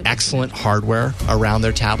creating excellent hardware around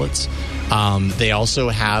their tablets. They also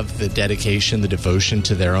have the dedication, the devotion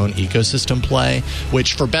to their own ecosystem play,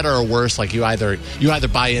 which, for better or worse, like you either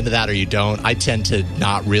buy into that or you don't. I tend to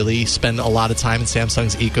not really spend a lot of time in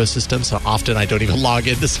Samsung's ecosystem, so often I don't even log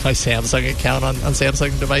into my Samsung account on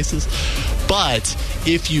Samsung devices. But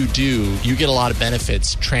if you do, you get a lot of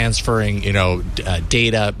benefits transferring,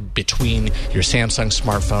 data between your Samsung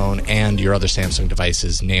smartphone and your other Samsung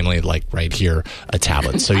devices, namely, like right here, a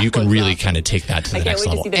tablet. So you can really kind of take that to the next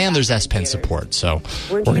level. And there's S Pen support, so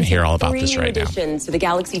we're going to hear all about this right now. 3 additions to the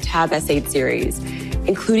Galaxy Tab S8 series,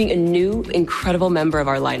 including a new incredible member of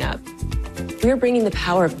our lineup. We are bringing the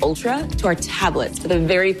power of Ultra to our tablets for the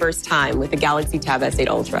very first time with the Galaxy Tab S8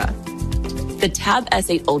 Ultra. The Tab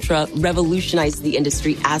S8 Ultra revolutionizes the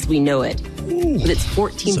industry as we know it with its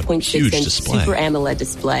 14.6-inch Super AMOLED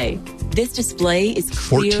display. This display is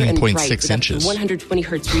clear and bright with up to 120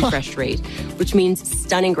 hertz refresh rate, which means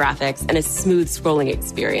stunning graphics and a smooth scrolling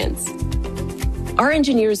experience. Our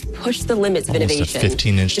engineers pushed the limits of innovation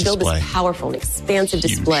to build this powerful and expansive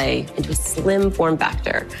display into a slim form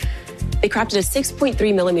factor. They crafted a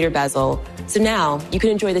 6.3 millimeter bezel, so now you can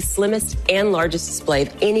enjoy the slimmest and largest display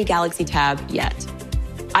of any Galaxy Tab yet.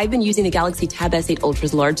 I've been using the Galaxy Tab S8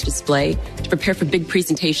 Ultra's large display to prepare for big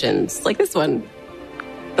presentations like this one.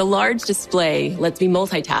 The large display lets me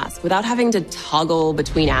multitask without having to toggle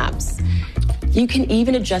between apps. You can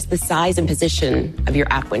even adjust the size and position of your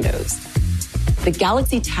app windows. The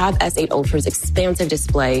Galaxy Tab S8 Ultra's expansive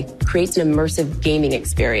display creates an immersive gaming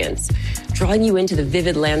experience, drawing you into the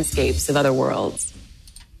vivid landscapes of other worlds.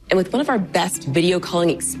 And with one of our best video calling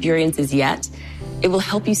experiences yet, it will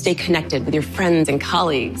help you stay connected with your friends and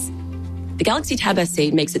colleagues. The Galaxy Tab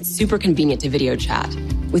S8 makes it super convenient to video chat.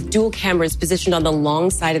 With dual cameras positioned on the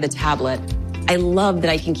long side of the tablet, I love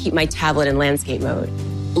that I can keep my tablet in landscape mode.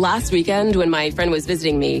 Last weekend, when my friend was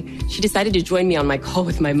visiting me, she decided to join me on my call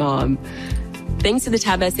with my mom. Thanks to the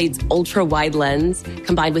Tab S8's ultra-wide lens,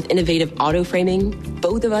 combined with innovative auto-framing,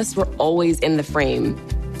 both of us were always in the frame.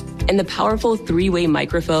 And the powerful three-way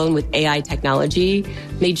microphone with AI technology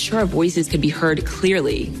made sure our voices could be heard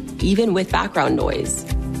clearly, even with background noise.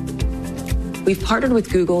 We've partnered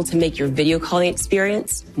with Google to make your video calling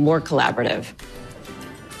experience more collaborative.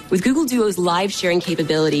 With Google Duo's live sharing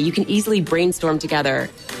capability, you can easily brainstorm together,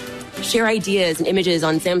 share ideas and images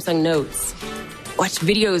on Samsung Notes, watch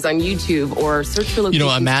videos on YouTube, or search for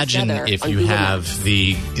locations imagine if you have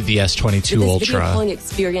the S22 Ultra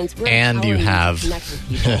and you have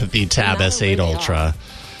the Tab S8 Ultra.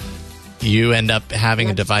 You end up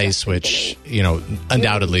having a device which,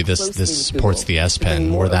 undoubtedly this supports the S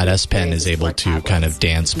Pen, where that S Pen is able to kind of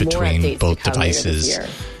dance between both devices.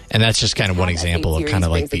 And that's just kind of one example of kind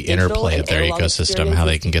of like the interplay of their ecosystem, how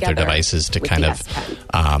they can get their devices to kind of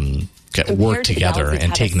work together,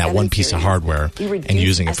 and taking that one piece of hardware and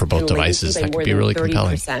using it for both devices. That could be really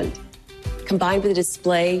compelling. Combined with a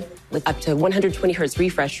display with up to 120 hertz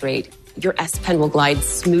refresh rate, your S Pen will glide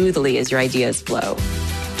smoothly as your ideas flow.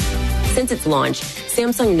 Since its launch,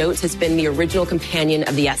 Samsung Notes has been the original companion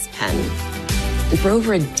of the S Pen. And for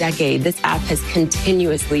over a decade, this app has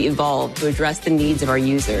continuously evolved to address the needs of our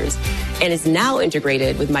users and is now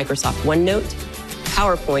integrated with Microsoft OneNote,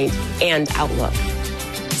 PowerPoint, and Outlook.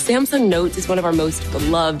 Samsung Notes is one of our most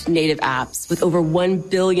beloved native apps with over 1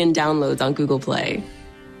 billion downloads on Google Play.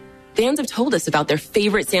 Fans have told us about their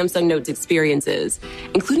favorite Samsung Notes experiences,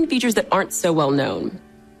 including features that aren't so well known.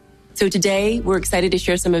 So today, we're excited to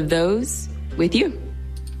share some of those with you.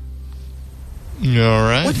 All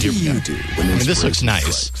right. What do you do when this looks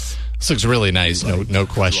nice. This looks really nice, no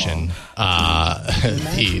question.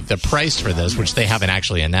 The price for this, which they haven't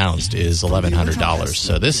actually announced, is $1,100.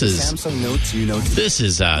 So this is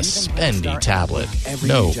a spendy tablet,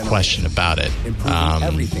 no question about it.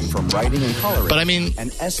 But I mean,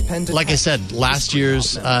 like I said, last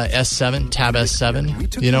year's S7, Tab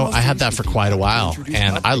S7, I had that for quite a while,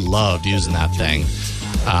 and I loved using that thing.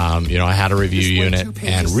 I had a review unit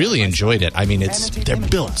and really enjoyed it. I mean, they're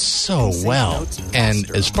built so well. And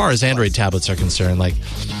as far as Android tablets are concerned,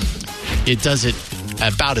 it does it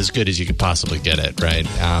about as good as you could possibly get it, right?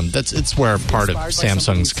 It's where part of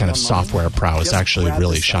Samsung's kind of software prowess actually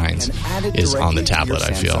really shines, is on the tablet,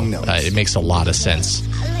 I feel. It makes a lot of sense.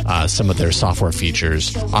 Some of their software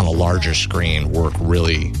features on a larger screen work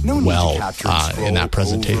really well in that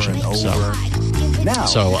presentation.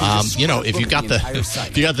 If you got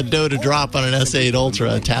the dough to drop on an S8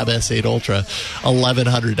 Ultra, a Tab S8 Ultra,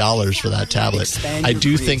 $1,100 for that tablet. I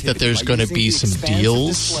do think that there's going to be some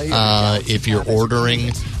deals if you're ordering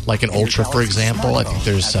like an Ultra, for example. I think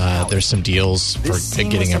there's some deals for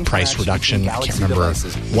getting a price reduction. I can't remember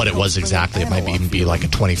what it was exactly. It might even be like a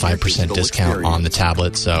 25% discount on the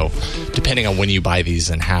tablet. So depending on when you buy these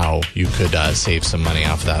and how, you could save some money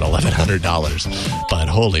off that $1,100. But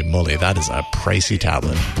holy moly, that is a pricey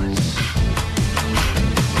tablet.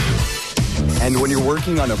 And when you're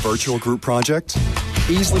working on a virtual group project,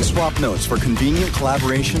 easily swap notes for convenient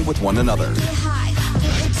collaboration with one another.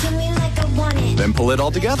 Then pull it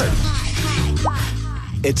all together.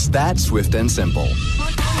 It's that swift and simple.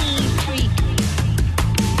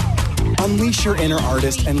 Unleash your inner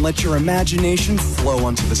artist and let your imagination flow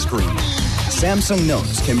onto the screen. Samsung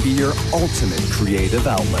Notes can be your ultimate creative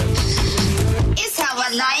outlet. It's how I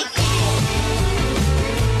like.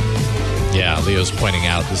 Yeah, Leo's pointing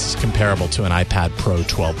out this is comparable to an iPad Pro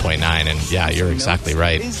 12.9, and yeah, you're exactly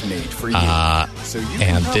right.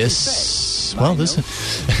 And this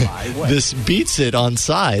beats it on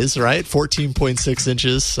size, right? 14.6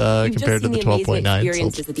 inches compared to the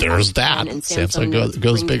 12.9. So there's that. Samsung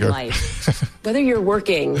goes bigger. Whether you're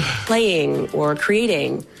working, playing, or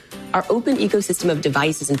creating, our open ecosystem of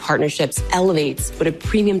devices and partnerships elevates what a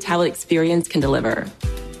premium tablet experience can deliver.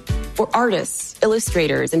 For artists,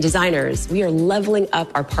 illustrators, and designers, we are leveling up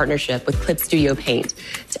our partnership with Clip Studio Paint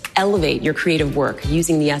to elevate your creative work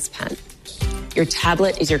using the S Pen. Your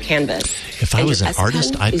tablet is your canvas. If I was an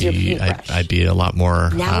artist, I'd be a lot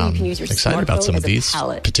more excited about some of these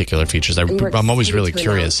particular features. I'm always really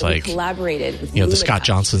curious, the Scott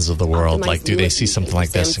Johnsons of the world, do they see something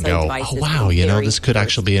like this and go, oh, wow, this could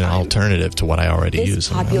actually be an alternative to what I already use?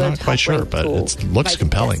 And I'm not quite sure, but it looks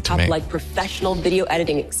compelling to me. Professional video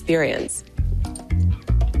editing experience.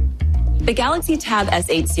 The Galaxy Tab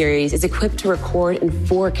S8 series is equipped to record in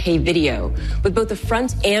 4K video with both the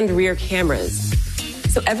front and rear cameras.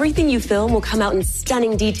 So everything you film will come out in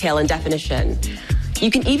stunning detail and definition.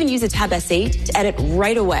 You can even use the Tab S8 to edit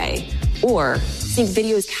right away or sync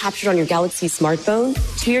videos captured on your Galaxy smartphone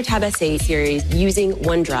to your Tab S8 series using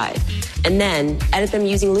OneDrive, and then edit them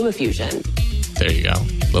using LumaFusion. There you go.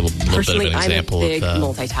 Little Personally, bit of an example I'm a big of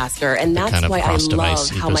multitasker, and that's kind of why I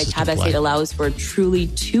cross-device love how my Tab ecosystem play. S8 allows for a truly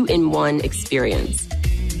two-in-one experience.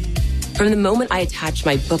 From the moment I attach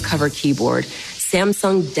my book cover keyboard,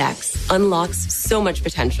 Samsung DeX unlocks so much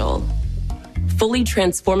potential, fully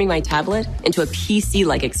transforming my tablet into a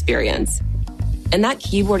PC-like experience. And that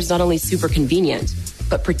keyboard is not only super convenient,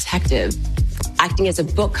 but protective, acting as a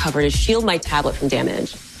book cover to shield my tablet from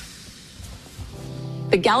damage.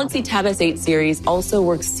 The Galaxy Tab S8 series also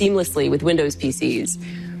works seamlessly with Windows PCs.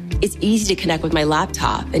 It's easy to connect with my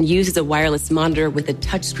laptop and use as a wireless monitor with the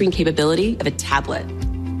touchscreen capability of a tablet.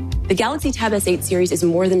 The Galaxy Tab S8 series is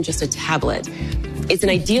more than just a tablet. It's an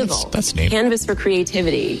idea vault, canvas for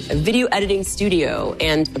creativity, a video editing studio,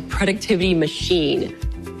 and a productivity machine.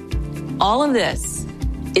 All of this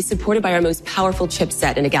is supported by our most powerful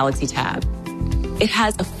chipset in a Galaxy Tab. It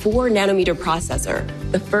has a 4-nanometer processor,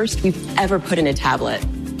 the first we've ever put in a tablet.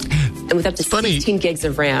 And with up to 16 gigs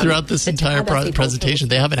of RAM. Throughout this entire presentation,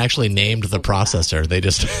 they haven't actually named the processor. They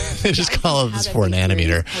just call it this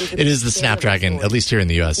 4-nanometer. It is the Snapdragon, at least here in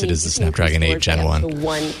the US, it is the Snapdragon 8 Gen 1.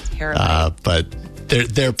 But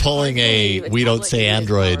they're pulling a, we don't say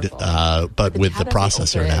Android, but with the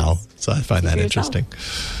processor now. So I find that interesting.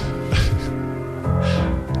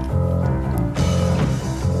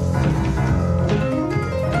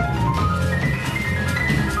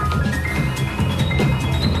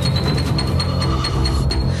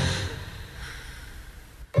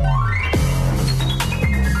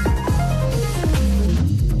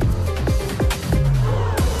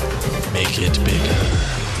 Make it bigger.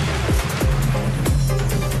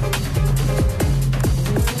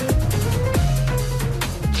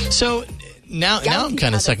 So now I'm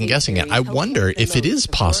kind of second guessing it. I wonder if it is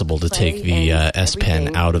possible to take the S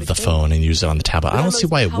Pen out of the phone and use it on the tablet. I don't see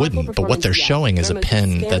why it wouldn't, but what they're showing is a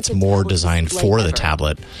pen that's more designed for the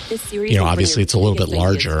tablet. You know, obviously it's a little bit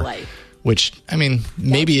larger, which, I mean,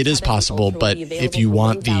 maybe it is possible, but if you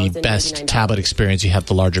want the best tablet experience, you have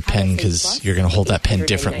the larger pen because you're going to hold that pen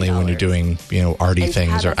differently when you're doing, you know, arty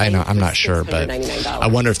things. Or I'm not sure, but I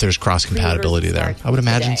wonder if there's cross compatibility there. I would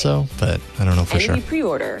imagine so, but I don't know for sure. When you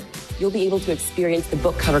pre-order, you'll be able to experience the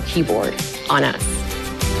book cover keyboard on us.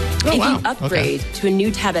 If you upgrade to a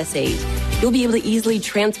new Tab S8, you'll be able to easily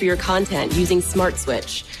transfer your content using Smart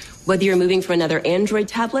Switch, whether you're moving from another Android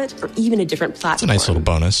tablet or even a different platform. It's a nice little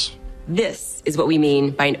bonus. This is what we mean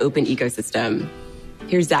by an open ecosystem.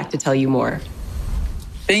 Here's Zach to tell you more.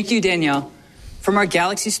 Thank you, Danielle. From our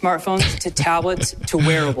Galaxy smartphones to tablets to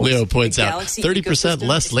wearables. Leo points out 30%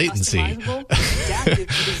 less latency.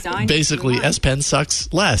 Basically, S Pen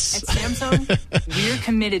sucks less. At Samsung, we're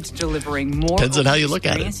committed to delivering more Depends on how you look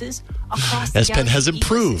at it. S Pen has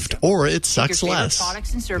improved, or it sucks less.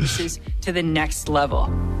 Products and services to the next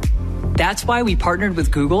level. That's why we partnered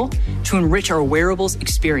with Google to enrich our wearables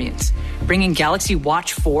experience, bringing Galaxy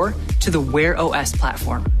Watch 4 to the Wear OS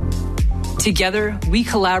platform. Together, we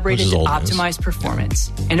collaborated to optimize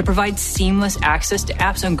performance and to provide seamless access to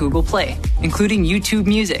apps on Google Play, including YouTube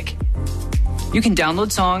Music. You can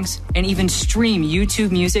download songs and even stream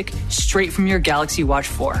YouTube Music straight from your Galaxy Watch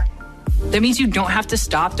 4. That means you don't have to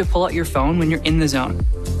stop to pull out your phone when you're in the zone.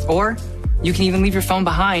 Or you can even leave your phone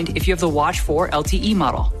behind if you have the Watch 4 LTE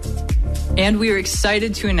model. And we are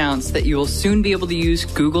excited to announce that you will soon be able to use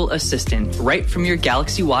Google Assistant right from your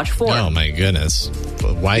Galaxy Watch 4. Oh my goodness.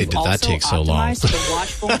 Why did that take so long? We've also optimized the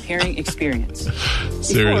watch phone pairing experience.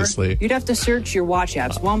 Seriously. Before, you'd have to search your watch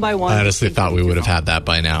apps one by one. I honestly thought we would have had that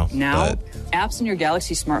by now. Now, apps in your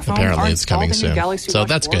Galaxy smartphone apparently it's coming soon. Galaxy so Watch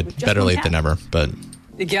that's 4 good. Better late than never. But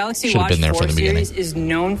the Galaxy should have Watch been there 4 from the beginning. series is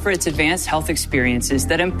known for its advanced health experiences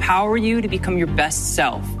that empower you to become your best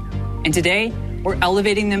self. And today, we're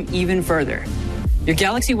elevating them even further. Your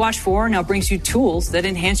Galaxy Watch 4 now brings you tools that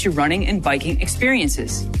enhance your running and biking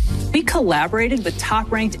experiences. We collaborated with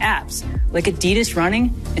top-ranked apps like Adidas Running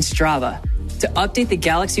and Strava to update the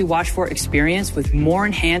Galaxy Watch 4 experience with more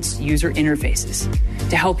enhanced user interfaces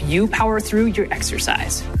to help you power through your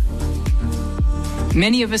exercise.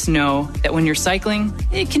 Many of us know that when you're cycling,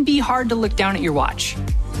 it can be hard to look down at your watch.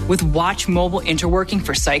 With Watch Mobile Interworking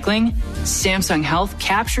for cycling, Samsung Health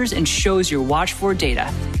captures and shows your Watch 4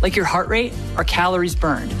 data, like your heart rate or calories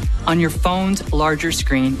burned, on your phone's larger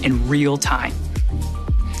screen in real time.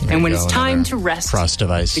 And when it's time to rest,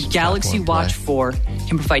 cross-device the Galaxy Watch 4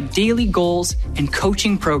 can provide daily goals and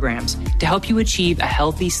coaching programs to help you achieve a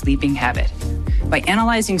healthy sleeping habit. By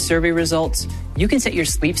analyzing survey results, you can set your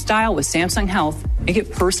sleep style with Samsung Health and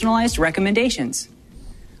get personalized recommendations.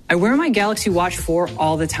 I wear my Galaxy Watch 4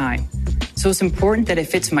 all the time, so it's important that it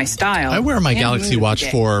fits my style. I wear my Galaxy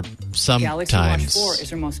Watch 4 sometimes,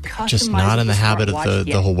 just not in the habit of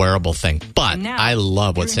the whole wearable thing. But I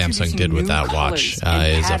love what Samsung did with that watch.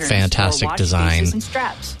 It's a fantastic design.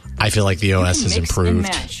 I feel like the OS has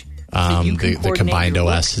improved. The combined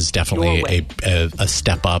OS is definitely a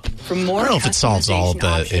step up. I don't know if it solves all of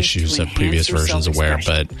the issues of previous versions of Wear,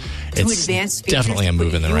 but it's definitely a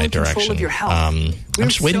move in the right direction. I'm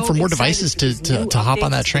just waiting for more devices to hop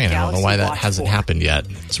on that train. I don't know why that hasn't happened yet.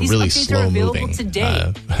 It's a really slow-moving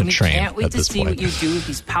train at this point.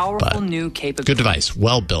 But good device,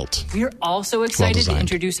 well built. We are also excited to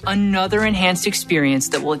introduce another enhanced experience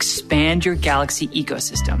that will expand your Galaxy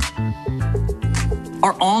ecosystem.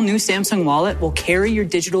 Our all-new Samsung Wallet will carry your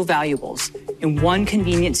digital valuables in one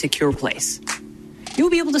convenient, secure place. You'll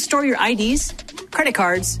be able to store your IDs, credit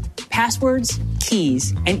cards, passwords,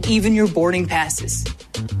 keys, and even your boarding passes.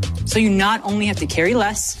 So you not only have to carry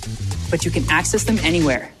less, but you can access them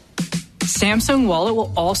anywhere. Samsung Wallet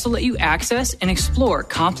will also let you access and explore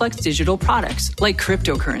complex digital products like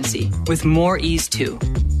cryptocurrency with more ease too.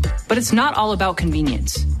 But it's not all about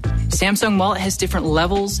convenience. Samsung Wallet has different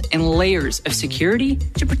levels and layers of security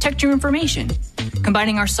to protect your information.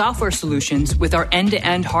 Combining our software solutions with our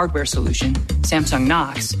end-to-end hardware solution, Samsung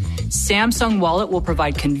Knox, Samsung Wallet will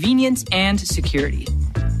provide convenience and security.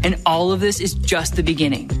 And all of this is just the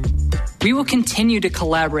beginning. We will continue to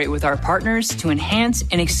collaborate with our partners to enhance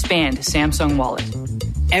and expand Samsung Wallet.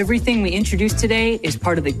 Everything we introduced today is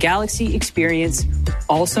part of the Galaxy experience,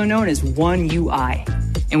 also known as One UI.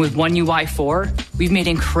 And with One UI 4, we've made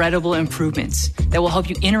incredible improvements that will help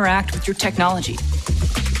you interact with your technology.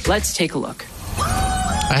 Let's take a look.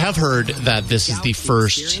 I have heard that this is the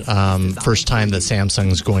first time that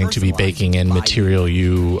Samsung's going to be baking in Material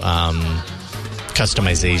You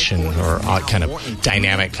customization or kind of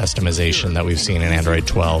dynamic customization that we've seen in Android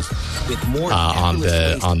 12 on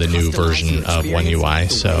the new version of One UI.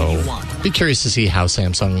 So be curious to see how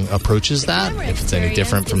Samsung approaches that, if it's any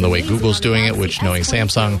different from the way Google's doing it, which, knowing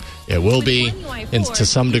Samsung, it will be. And to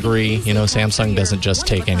some degree, Samsung doesn't just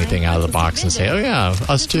take anything out of the box and say, oh yeah,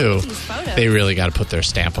 us too. They really got to put their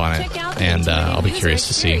stamp on it, and I'll be curious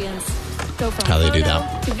to see how they do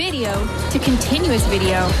that. To video to continuous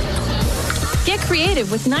video. Get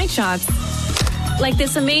creative with night shots, like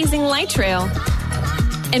this amazing light trail.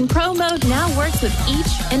 And Pro Mode now works with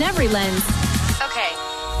each and every lens. Okay.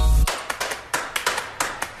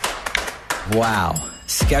 Wow,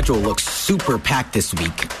 schedule looks super packed this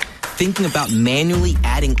week. Thinking about manually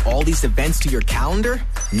adding all these events to your calendar?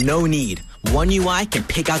 No need. One UI can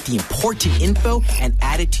pick out the important info and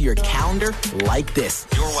add it to your calendar like this.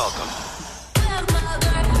 You're welcome.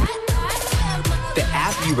 The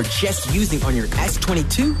app you were just using on your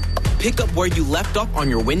S22, pick up where you left off on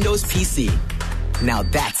your Windows PC. Now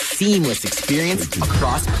that's seamless experience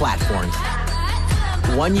across platforms.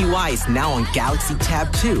 One UI is now on Galaxy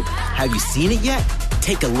Tab 2. Have you seen it yet?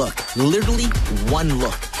 Take a look. Literally one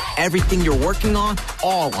look. Everything you're working on,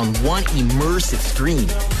 all on one immersive screen.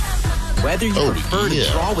 Whether you prefer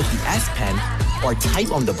to draw with the S Pen or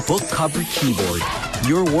type on the book cover keyboard,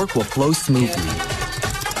 your work will flow smoothly.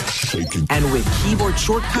 And with keyboard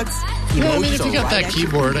shortcuts, yeah, I mean, if you got that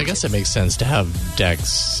keyboard, I guess it makes sense to have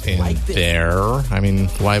DeX in there. I mean,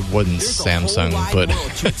 why wouldn't Samsung put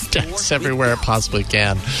DeX everywhere it possibly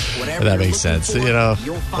can? That makes sense.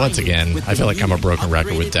 Once again, I feel like I'm a broken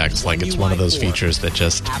record with DeX. Like, it's one of those features that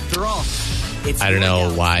just, I don't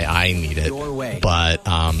know why I need it, but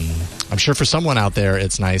I'm sure for someone out there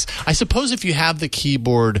it's nice. I suppose if you have the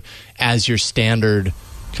keyboard as your standard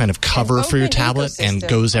kind of cover for your tablet and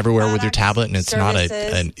goes everywhere with your tablet, and it's not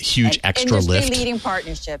a huge extra lift.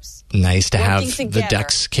 Nice to have the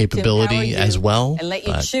DeX capability as well. And let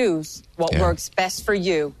you choose what works best for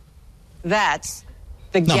you. That's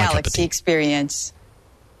the Galaxy experience.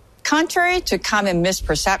 Contrary to common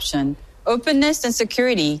misperception, openness and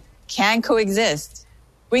security can coexist.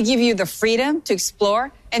 We give you the freedom to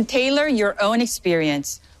explore and tailor your own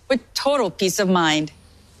experience with total peace of mind,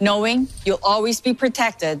 knowing you'll always be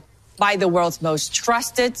protected by the world's most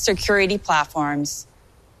trusted security platforms.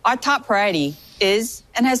 Our top priority is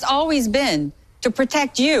and has always been to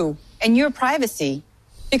protect you and your privacy,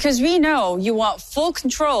 because we know you want full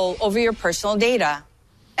control over your personal data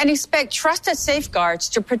and expect trusted safeguards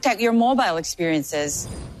to protect your mobile experiences.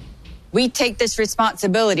 We take this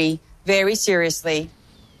responsibility very seriously.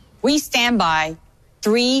 We stand by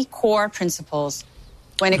 3 core principles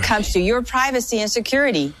when it comes to your privacy and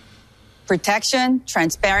security: protection,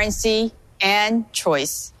 transparency, and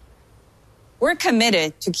choice. We're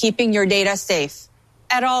committed to keeping your data safe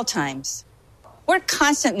at all times. We're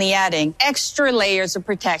constantly adding extra layers of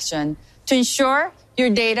protection to ensure your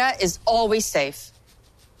data is always safe.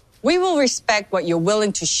 We will respect what you're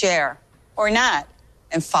willing to share or not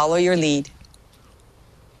and follow your lead.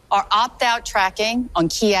 Our opt-out tracking on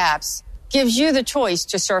key apps gives you the choice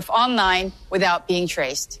to surf online without being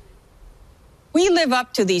traced. We live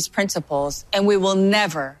up to these principles, and we will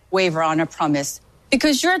never waver on a promise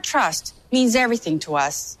because your trust means everything to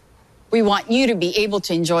us. We want you to be able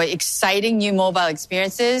to enjoy exciting new mobile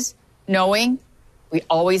experiences, knowing we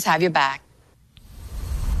always have your back.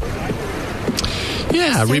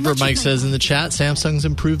 Yeah, Reaper Mike says in the chat, Samsung's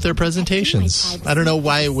improved their presentations. I don't know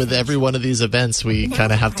why with every one of these events we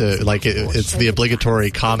kind of have to, like, it's the obligatory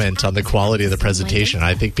comment on the quality of the presentation.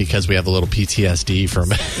 I think because we have a little PTSD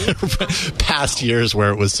from past years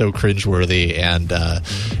where it was so cringeworthy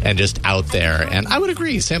and just out there. And I would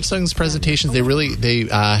agree, Samsung's presentations, they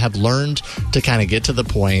have learned to kind of get to the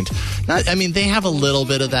point. They have a little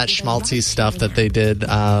bit of that schmaltzy stuff that they did,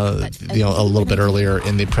 a little bit earlier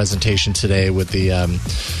in the presentation today with the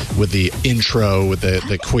intro, with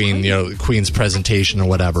the Queen, Queen's presentation or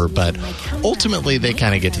whatever, but ultimately they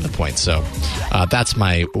kind of get to the point. So that's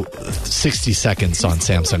my 60 seconds on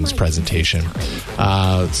Samsung's presentation.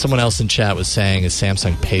 Someone else in chat was saying, is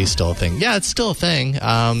Samsung Pay still a thing? Yeah, it's still a thing.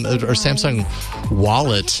 Or Samsung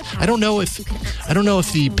Wallet. I don't know if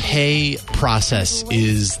the pay process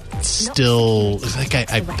is still, like,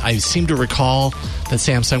 I seem to recall that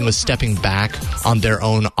Samsung was stepping back on their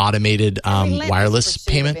own automated wireless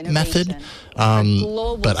payment method,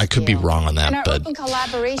 but I could be wrong on that. But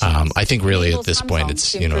I think really at this point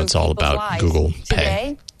it's all about Google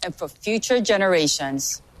Pay. And for future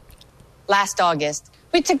generations. Last August,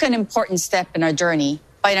 we took an important step in our journey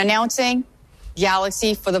by announcing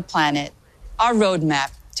Galaxy for the Planet, our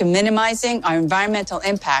roadmap to minimizing our environmental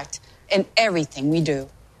impact in everything we do.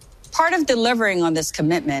 Part of delivering on this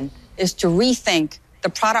commitment is to rethink the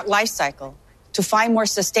product lifecycle, to find more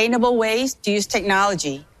sustainable ways to use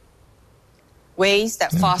technology, ways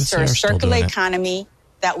that foster a circular economy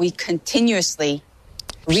that we continuously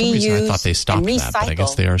reuse I thought they stopped and recycle that, but I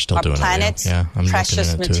guess they are still doing planet's I'm precious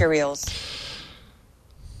looking at it too. materials.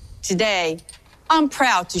 Today, I'm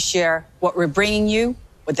proud to share what we're bringing you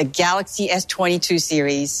with the Galaxy S22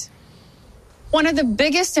 series. One of the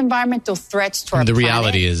biggest environmental threats to our the planet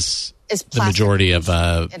reality is the majority of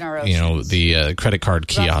the credit card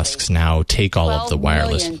kiosks now take all of the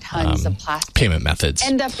wireless payment methods.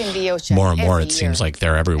 End up in the ocean more and more, every it seems year. like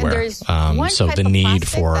they're everywhere. So the need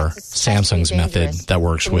for Samsung's method that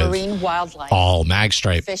works with all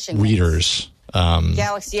MagStripe readers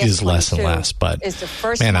is less and less. But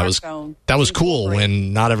man, that was cool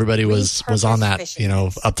when not everybody was on that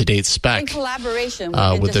up to date spec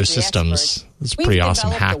with their systems. It's a pretty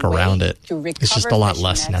awesome hack around it. It's just a lot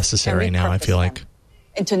less necessary now, I feel like.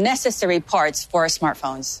 Into necessary parts for our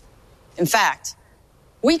smartphones. In fact,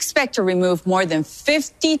 we expect to remove more than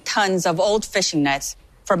 50 tons of old fishing nets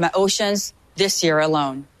from our oceans this year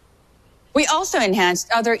alone. We also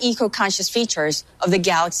enhanced other eco-conscious features of the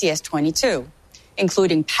Galaxy S22,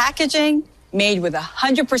 including packaging made with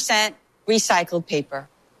 100% recycled paper.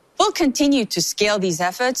 We'll continue to scale these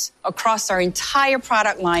efforts across our entire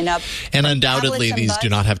product lineup. And undoubtedly, these do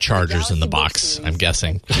not have chargers in the box, I'm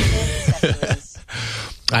guessing.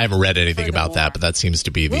 I haven't read anything about that, but that seems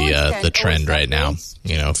to be the trend right now,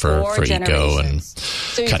 for eco and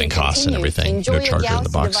cutting costs and everything. No charger in the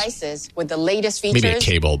box. Devices with the latest features, maybe a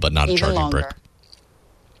cable, but not a charging brick.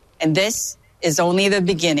 And this is only the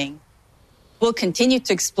beginning. We'll continue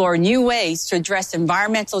to explore new ways to address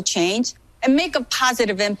environmental change and make a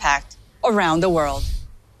positive impact around the world.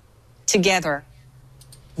 Together,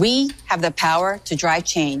 we have the power to drive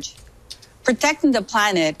change. Protecting the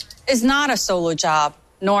planet is not a solo job,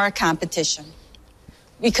 nor a competition.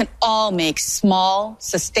 We can all make small,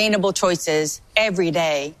 sustainable choices every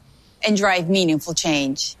day and drive meaningful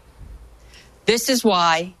change. This is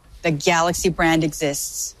why the Galaxy brand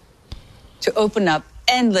exists, to open up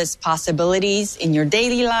endless possibilities in your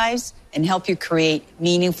daily lives and help you create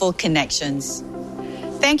meaningful connections.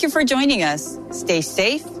 Thank you for joining us. Stay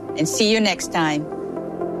safe and see you next time.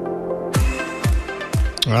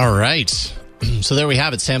 All right. So there we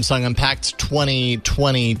have it. Samsung Unpacked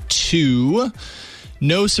 2022.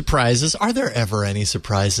 No surprises. Are there ever any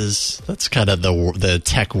surprises? That's kind of the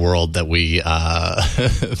tech world that we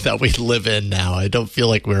that we live in now. I don't feel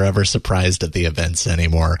like we're ever surprised at the events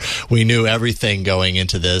anymore. We knew everything going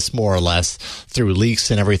into this, more or less, through leaks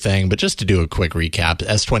and everything. But just to do a quick recap,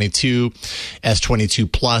 S22,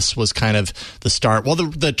 S22 Plus was kind of the start. Well,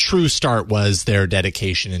 the true start was their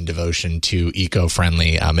dedication and devotion to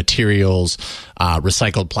eco-friendly materials,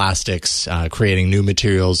 recycled plastics, creating new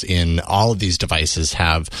materials in all of these devices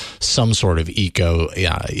have some sort of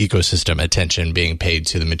ecosystem attention being paid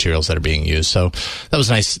to the materials that are being used. So that was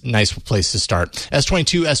a nice place to start.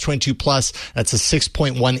 S22, S22 Plus, that's a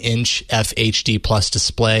 6.1-inch FHD Plus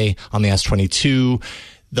display on the S22.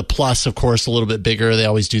 The Plus, of course, a little bit bigger. They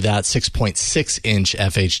always do that. 6.6-inch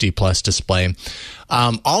FHD Plus display.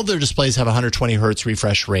 All their displays have 120 hertz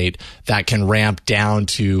refresh rate that can ramp down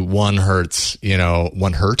to 1 hertz,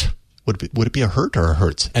 1 hertz. Would it be a hertz or a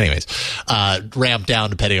hertz? Anyways, ramp down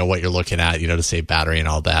depending on what you're looking at, to save battery and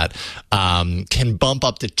all that. Can bump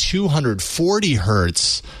up to 240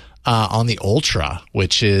 hertz on the Ultra,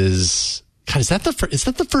 which is, God, is that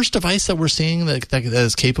the first device that we're seeing that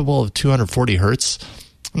is capable of 240 hertz?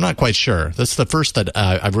 I'm not quite sure. That's the first that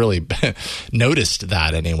I've really noticed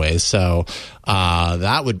that anyway. So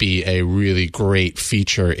that would be a really great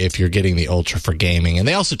feature if you're getting the Ultra for gaming. And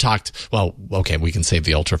they also talked, well, okay, we can save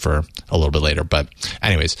the Ultra for a little bit later. But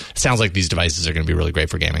anyways, it sounds like these devices are going to be really great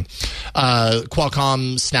for gaming.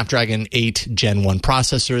 Qualcomm Snapdragon 8 Gen 1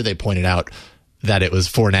 processor. They pointed out that it was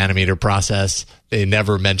 4-nanometer process. They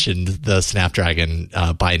never mentioned the Snapdragon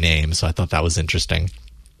by name, so I thought that was interesting.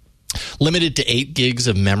 Limited to 8 gigs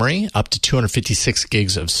of memory, up to 256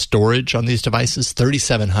 gigs of storage on these devices,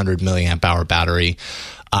 3,700 milliamp hour battery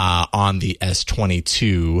on the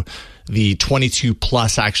S22. The 22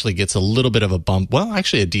 Plus actually gets a little bit of a bump, well,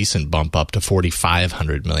 actually a decent bump up to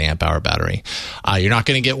 4,500 milliamp hour battery. You're not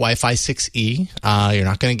going to get Wi-Fi 6E. You're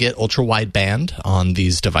not going to get ultra wideband on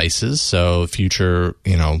these devices. So future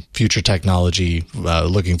technology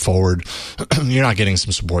looking forward, you're not getting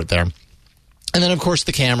some support there. And then, of course,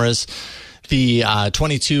 the cameras. The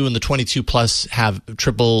 22 and the 22 Plus have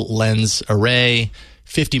triple lens array,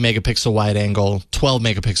 50 megapixel wide angle, 12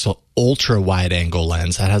 megapixel ultra wide angle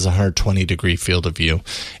lens that has a 120 degree field of view,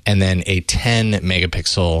 and then a 10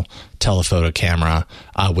 megapixel telephoto camera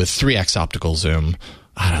with 3x optical zoom.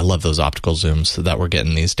 I love those optical zooms that we're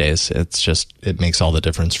getting these days. It makes all the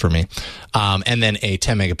difference for me. And then a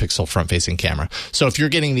 10 megapixel front facing camera. So if you're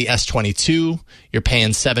getting the S22, you're paying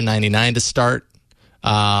 $799 to start.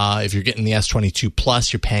 If you're getting the S22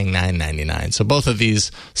 Plus, you're paying $999. So both of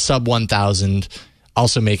these sub 1,000,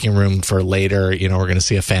 also making room for later. We're going to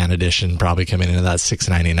see a fan edition probably coming into that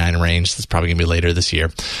 $699 range. That's probably going to be later this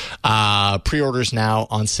year. Pre-orders now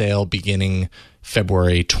on sale beginning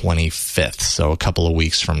February 25th, so a couple of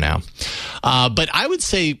weeks from now. But I would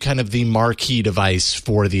say kind of the marquee device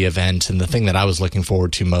for the event, and the thing that I was looking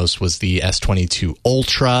forward to most was the S22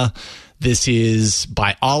 Ultra. This is,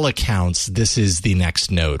 by all accounts, this is the next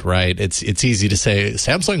Note, right? It's easy to say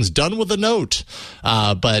Samsung's done with the Note,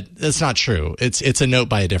 but that's not true. It's a Note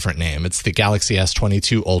by a different name. It's the Galaxy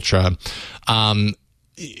S22 Ultra.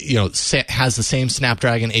 Has the same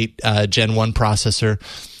Snapdragon 8 Gen 1 processor.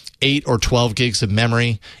 8 or 12 gigs of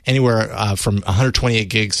memory, anywhere from 128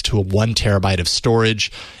 gigs to 1 terabyte of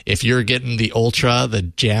storage. If you're getting the Ultra, the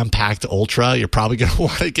jam-packed Ultra, you're probably going to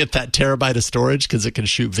want to get that terabyte of storage because it can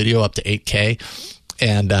shoot video up to 8K,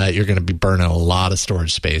 and you're going to be burning a lot of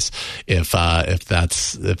storage space if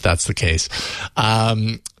that's the case.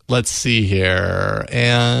 Let's see here,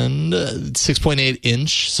 and 6.8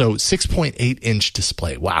 inch, so 6.8 inch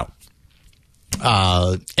display. Wow.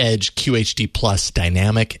 Edge QHD Plus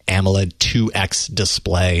Dynamic AMOLED 2X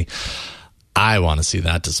display. I want to see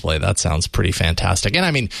that display. That sounds pretty fantastic. And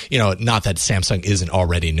I mean, not that Samsung isn't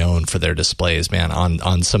already known for their displays, man,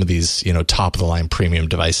 on some of these, top of the line premium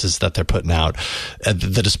devices that they're putting out.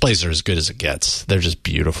 The displays are as good as it gets. They're just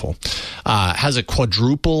beautiful. Has a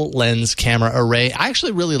quadruple lens camera array. I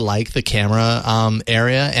actually really like the camera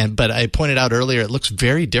area, but I pointed out earlier, it looks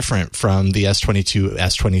very different from the S22,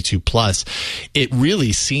 S22 Plus. It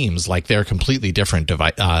really seems like they're a completely different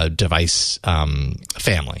device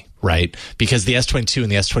family. Right? Because the S22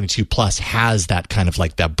 and the S22 Plus has that kind of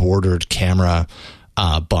like that bordered camera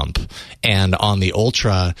bump. And on the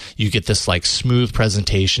Ultra, you get this like smooth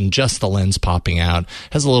presentation, just the lens popping out.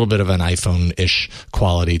 Has a little bit of an iPhone-ish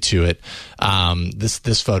quality to it.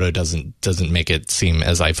 This photo doesn't make it seem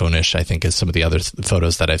as iPhone-ish, I think, as some of the other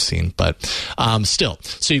photos that I've seen. But still.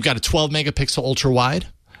 So you've got a 12 megapixel ultra wide.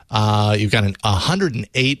 You've got an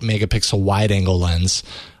 108 megapixel wide angle lens.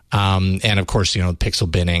 And of course,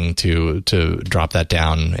 pixel binning to drop that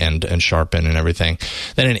down and sharpen and everything.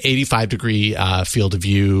 Then an 85-degree field of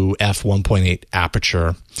view f1.8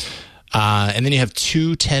 aperture. And then you have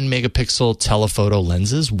two 10-megapixel telephoto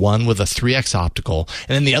lenses, one with a 3x optical,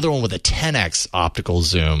 and then the other one with a 10x optical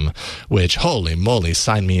zoom, which, holy moly,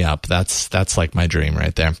 sign me up. That's like my dream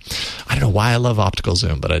right there. I don't know why I love optical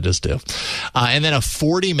zoom, but I just do. And then a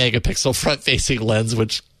 40-megapixel front-facing lens,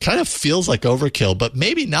 which kind of feels like overkill, but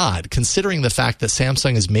maybe not, considering the fact that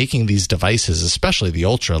Samsung is making these devices, especially the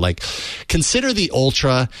Ultra. Like, consider the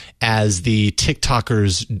Ultra as the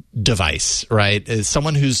TikToker's device, right? As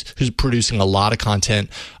someone who's producing a lot of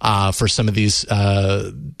content for some of these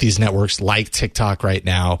networks like TikTok right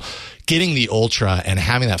now. Getting the Ultra and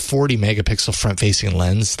having that 40 megapixel front-facing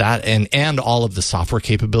lens, that and all of the software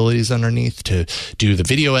capabilities underneath to do the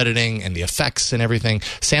video editing and the effects and everything,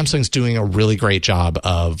 Samsung's doing a really great job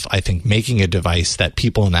of, I think, making a device that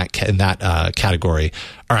people in that category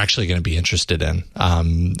are actually going to be interested in.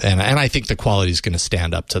 And I think the quality is going to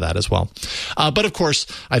stand up to that as well. But of course,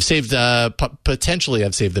 I've saved potentially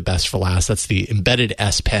the best for last. That's the embedded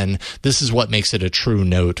S Pen. This is what makes it a true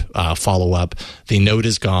Note follow-up. The Note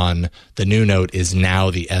is gone. The new Note is now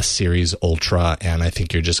the S Series Ultra, and I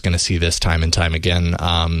think you're just going to see this time and time again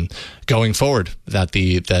going forward, that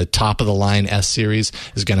the top of the line S Series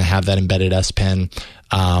is going to have that embedded S Pen.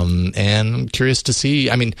 And I'm curious to see.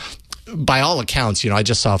 I mean, by all accounts, I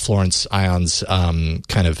just saw Florence Ion's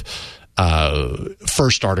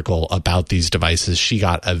first article about these devices. She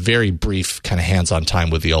got a very brief kind of hands-on time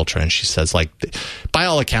with the Ultra, and she says, like, by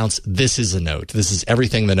all accounts, this is a Note. This is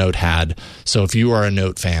everything the Note had. So if you are a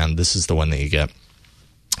Note fan, this is the one that you get.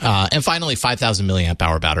 And finally, 5,000 milliamp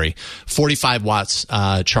hour battery, 45 watts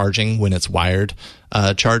charging when it's wired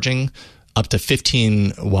charging, up to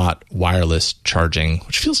 15 watt wireless charging,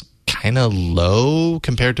 which feels kind of low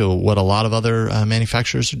compared to what a lot of other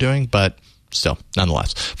manufacturers are doing, but still,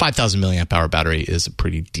 nonetheless, 5,000 milliamp hour battery is a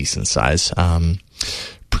pretty decent size.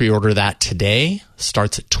 Pre-order that today.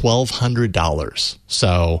 Starts at $1,200.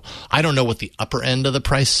 So I don't know what the upper end of the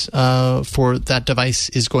price for that device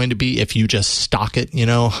is going to be if you just stock it,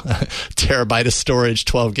 terabyte of storage,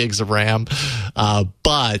 12 gigs of RAM.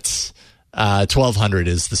 But $1,200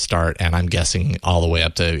 is the start, and I'm guessing all the way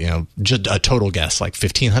up to, just a total guess, like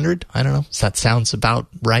 $1,500. I don't know. That sounds about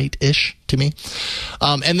right-ish to me.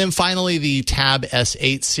 And then finally, the Tab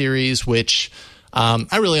S8 series, which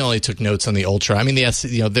I really only took notes on the Ultra. I mean, there's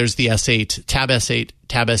the S8, Tab S8,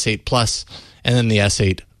 Tab S8 Plus, and then the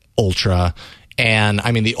S8 Ultra. And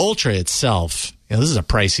I mean, the Ultra itself, this is a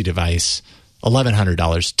pricey device, $1,100,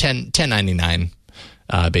 $1099.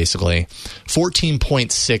 Basically,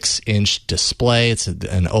 14.6 inch display. It's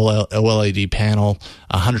an OLED panel,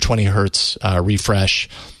 120 hertz refresh.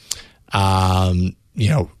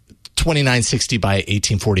 2960 by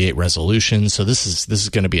 1848 resolution. So this is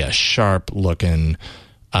going to be a sharp looking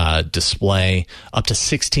display. Up to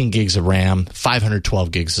 16 gigs of RAM,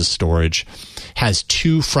 512 gigs of storage. Has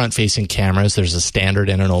two front facing cameras. There's a standard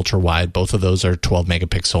and an ultra wide. Both of those are 12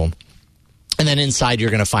 megapixel. And then inside, you're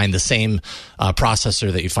going to find the same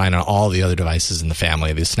processor that you find on all the other devices in the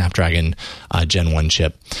family, the Snapdragon Gen 1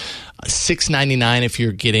 chip. $699 if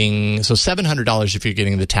you're getting, so $700 if you're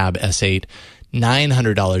getting the Tab S8,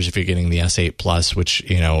 $900 if you're getting the S8 Plus, which,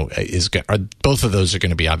 both of those are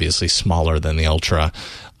going to be obviously smaller than the Ultra.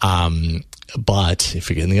 But if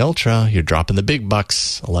you're getting the Ultra, you're dropping the big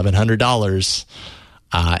bucks, $1,100.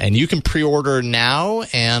 And you can pre-order now,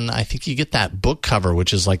 and I think you get that book cover,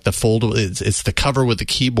 which is like the foldable. It's the cover with the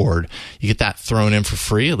keyboard. You get that thrown in for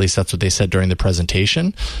free. At least that's what they said during the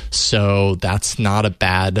presentation. So that's not a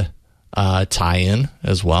bad tie-in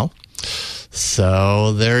as well.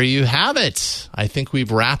 So there you have it. I think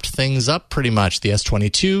we've wrapped things up pretty much. The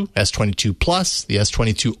S22, S22 Plus, the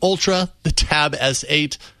S22 Ultra, the Tab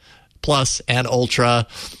S8 Plus and Ultra.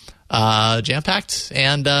 Jam-packed.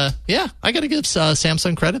 And I got to give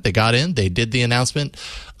Samsung credit. They got in. They did the announcement.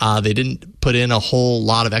 They didn't put in a whole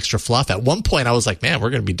lot of extra fluff. At one point, I was like, man, we're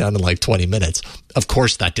going to be done in like 20 minutes. Of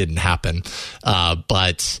course, that didn't happen.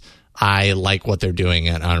 But I like what they're doing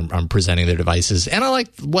on presenting their devices. And I like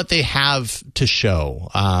what they have to show.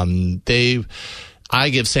 I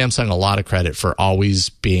give Samsung a lot of credit for always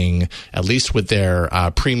being, at least with their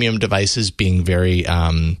premium devices, being very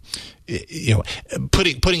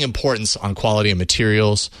putting importance on quality of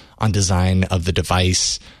materials, on design of the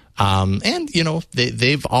device. And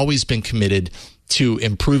they've always been committed to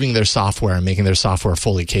improving their software and making their software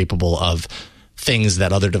fully capable of things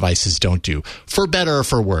that other devices don't do, for better or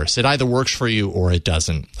for worse. It either works for you or it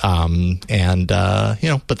doesn't.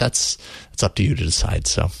 But that's up to you to decide.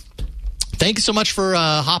 So thank you so much for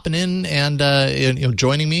hopping in and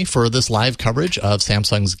joining me for this live coverage of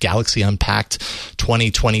Samsung's Galaxy Unpacked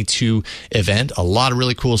 2022 event. A lot of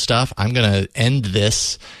really cool stuff. I'm going to end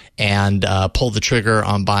this and pull the trigger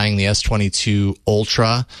on buying the S22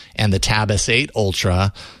 Ultra and the Tab S8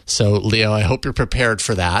 Ultra. So, Leo, I hope you're prepared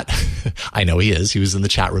for that. I know he is. He was in the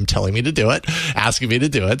chat room telling me to do it, asking me to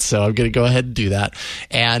do it. So I'm going to go ahead and do that.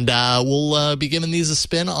 And we'll be giving these a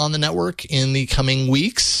spin on the network in the coming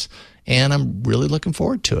weeks. And I'm really looking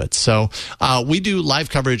forward to it. So we do live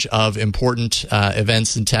coverage of important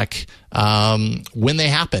events in tech when they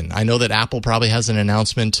happen. I know that Apple probably has an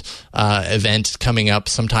announcement event coming up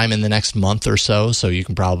sometime in the next month or so. So you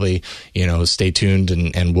can probably, stay tuned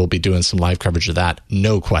and we'll be doing some live coverage of that.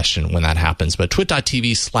 No question when that happens. But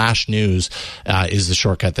twit.tv/news is the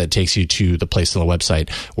shortcut that takes you to the place on the website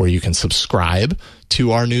where you can subscribe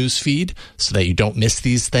to our news feed so that you don't miss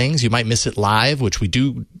these things. You might miss it live, which we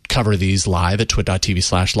do cover these live at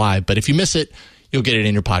twit.tv/live. But if you miss it, you'll get it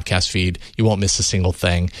in your podcast feed. You won't miss a single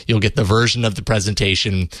thing. You'll get the version of the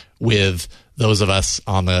presentation with those of us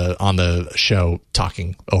on the show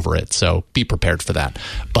talking over it. So be prepared for that.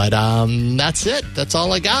 But that's it. That's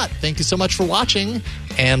all I got. Thank you so much for watching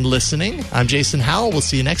and listening. I'm Jason Howell. We'll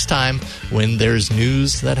see you next time when there's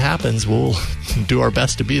news that happens. We'll do our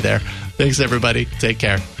best to be there. Thanks, everybody. Take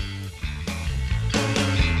care.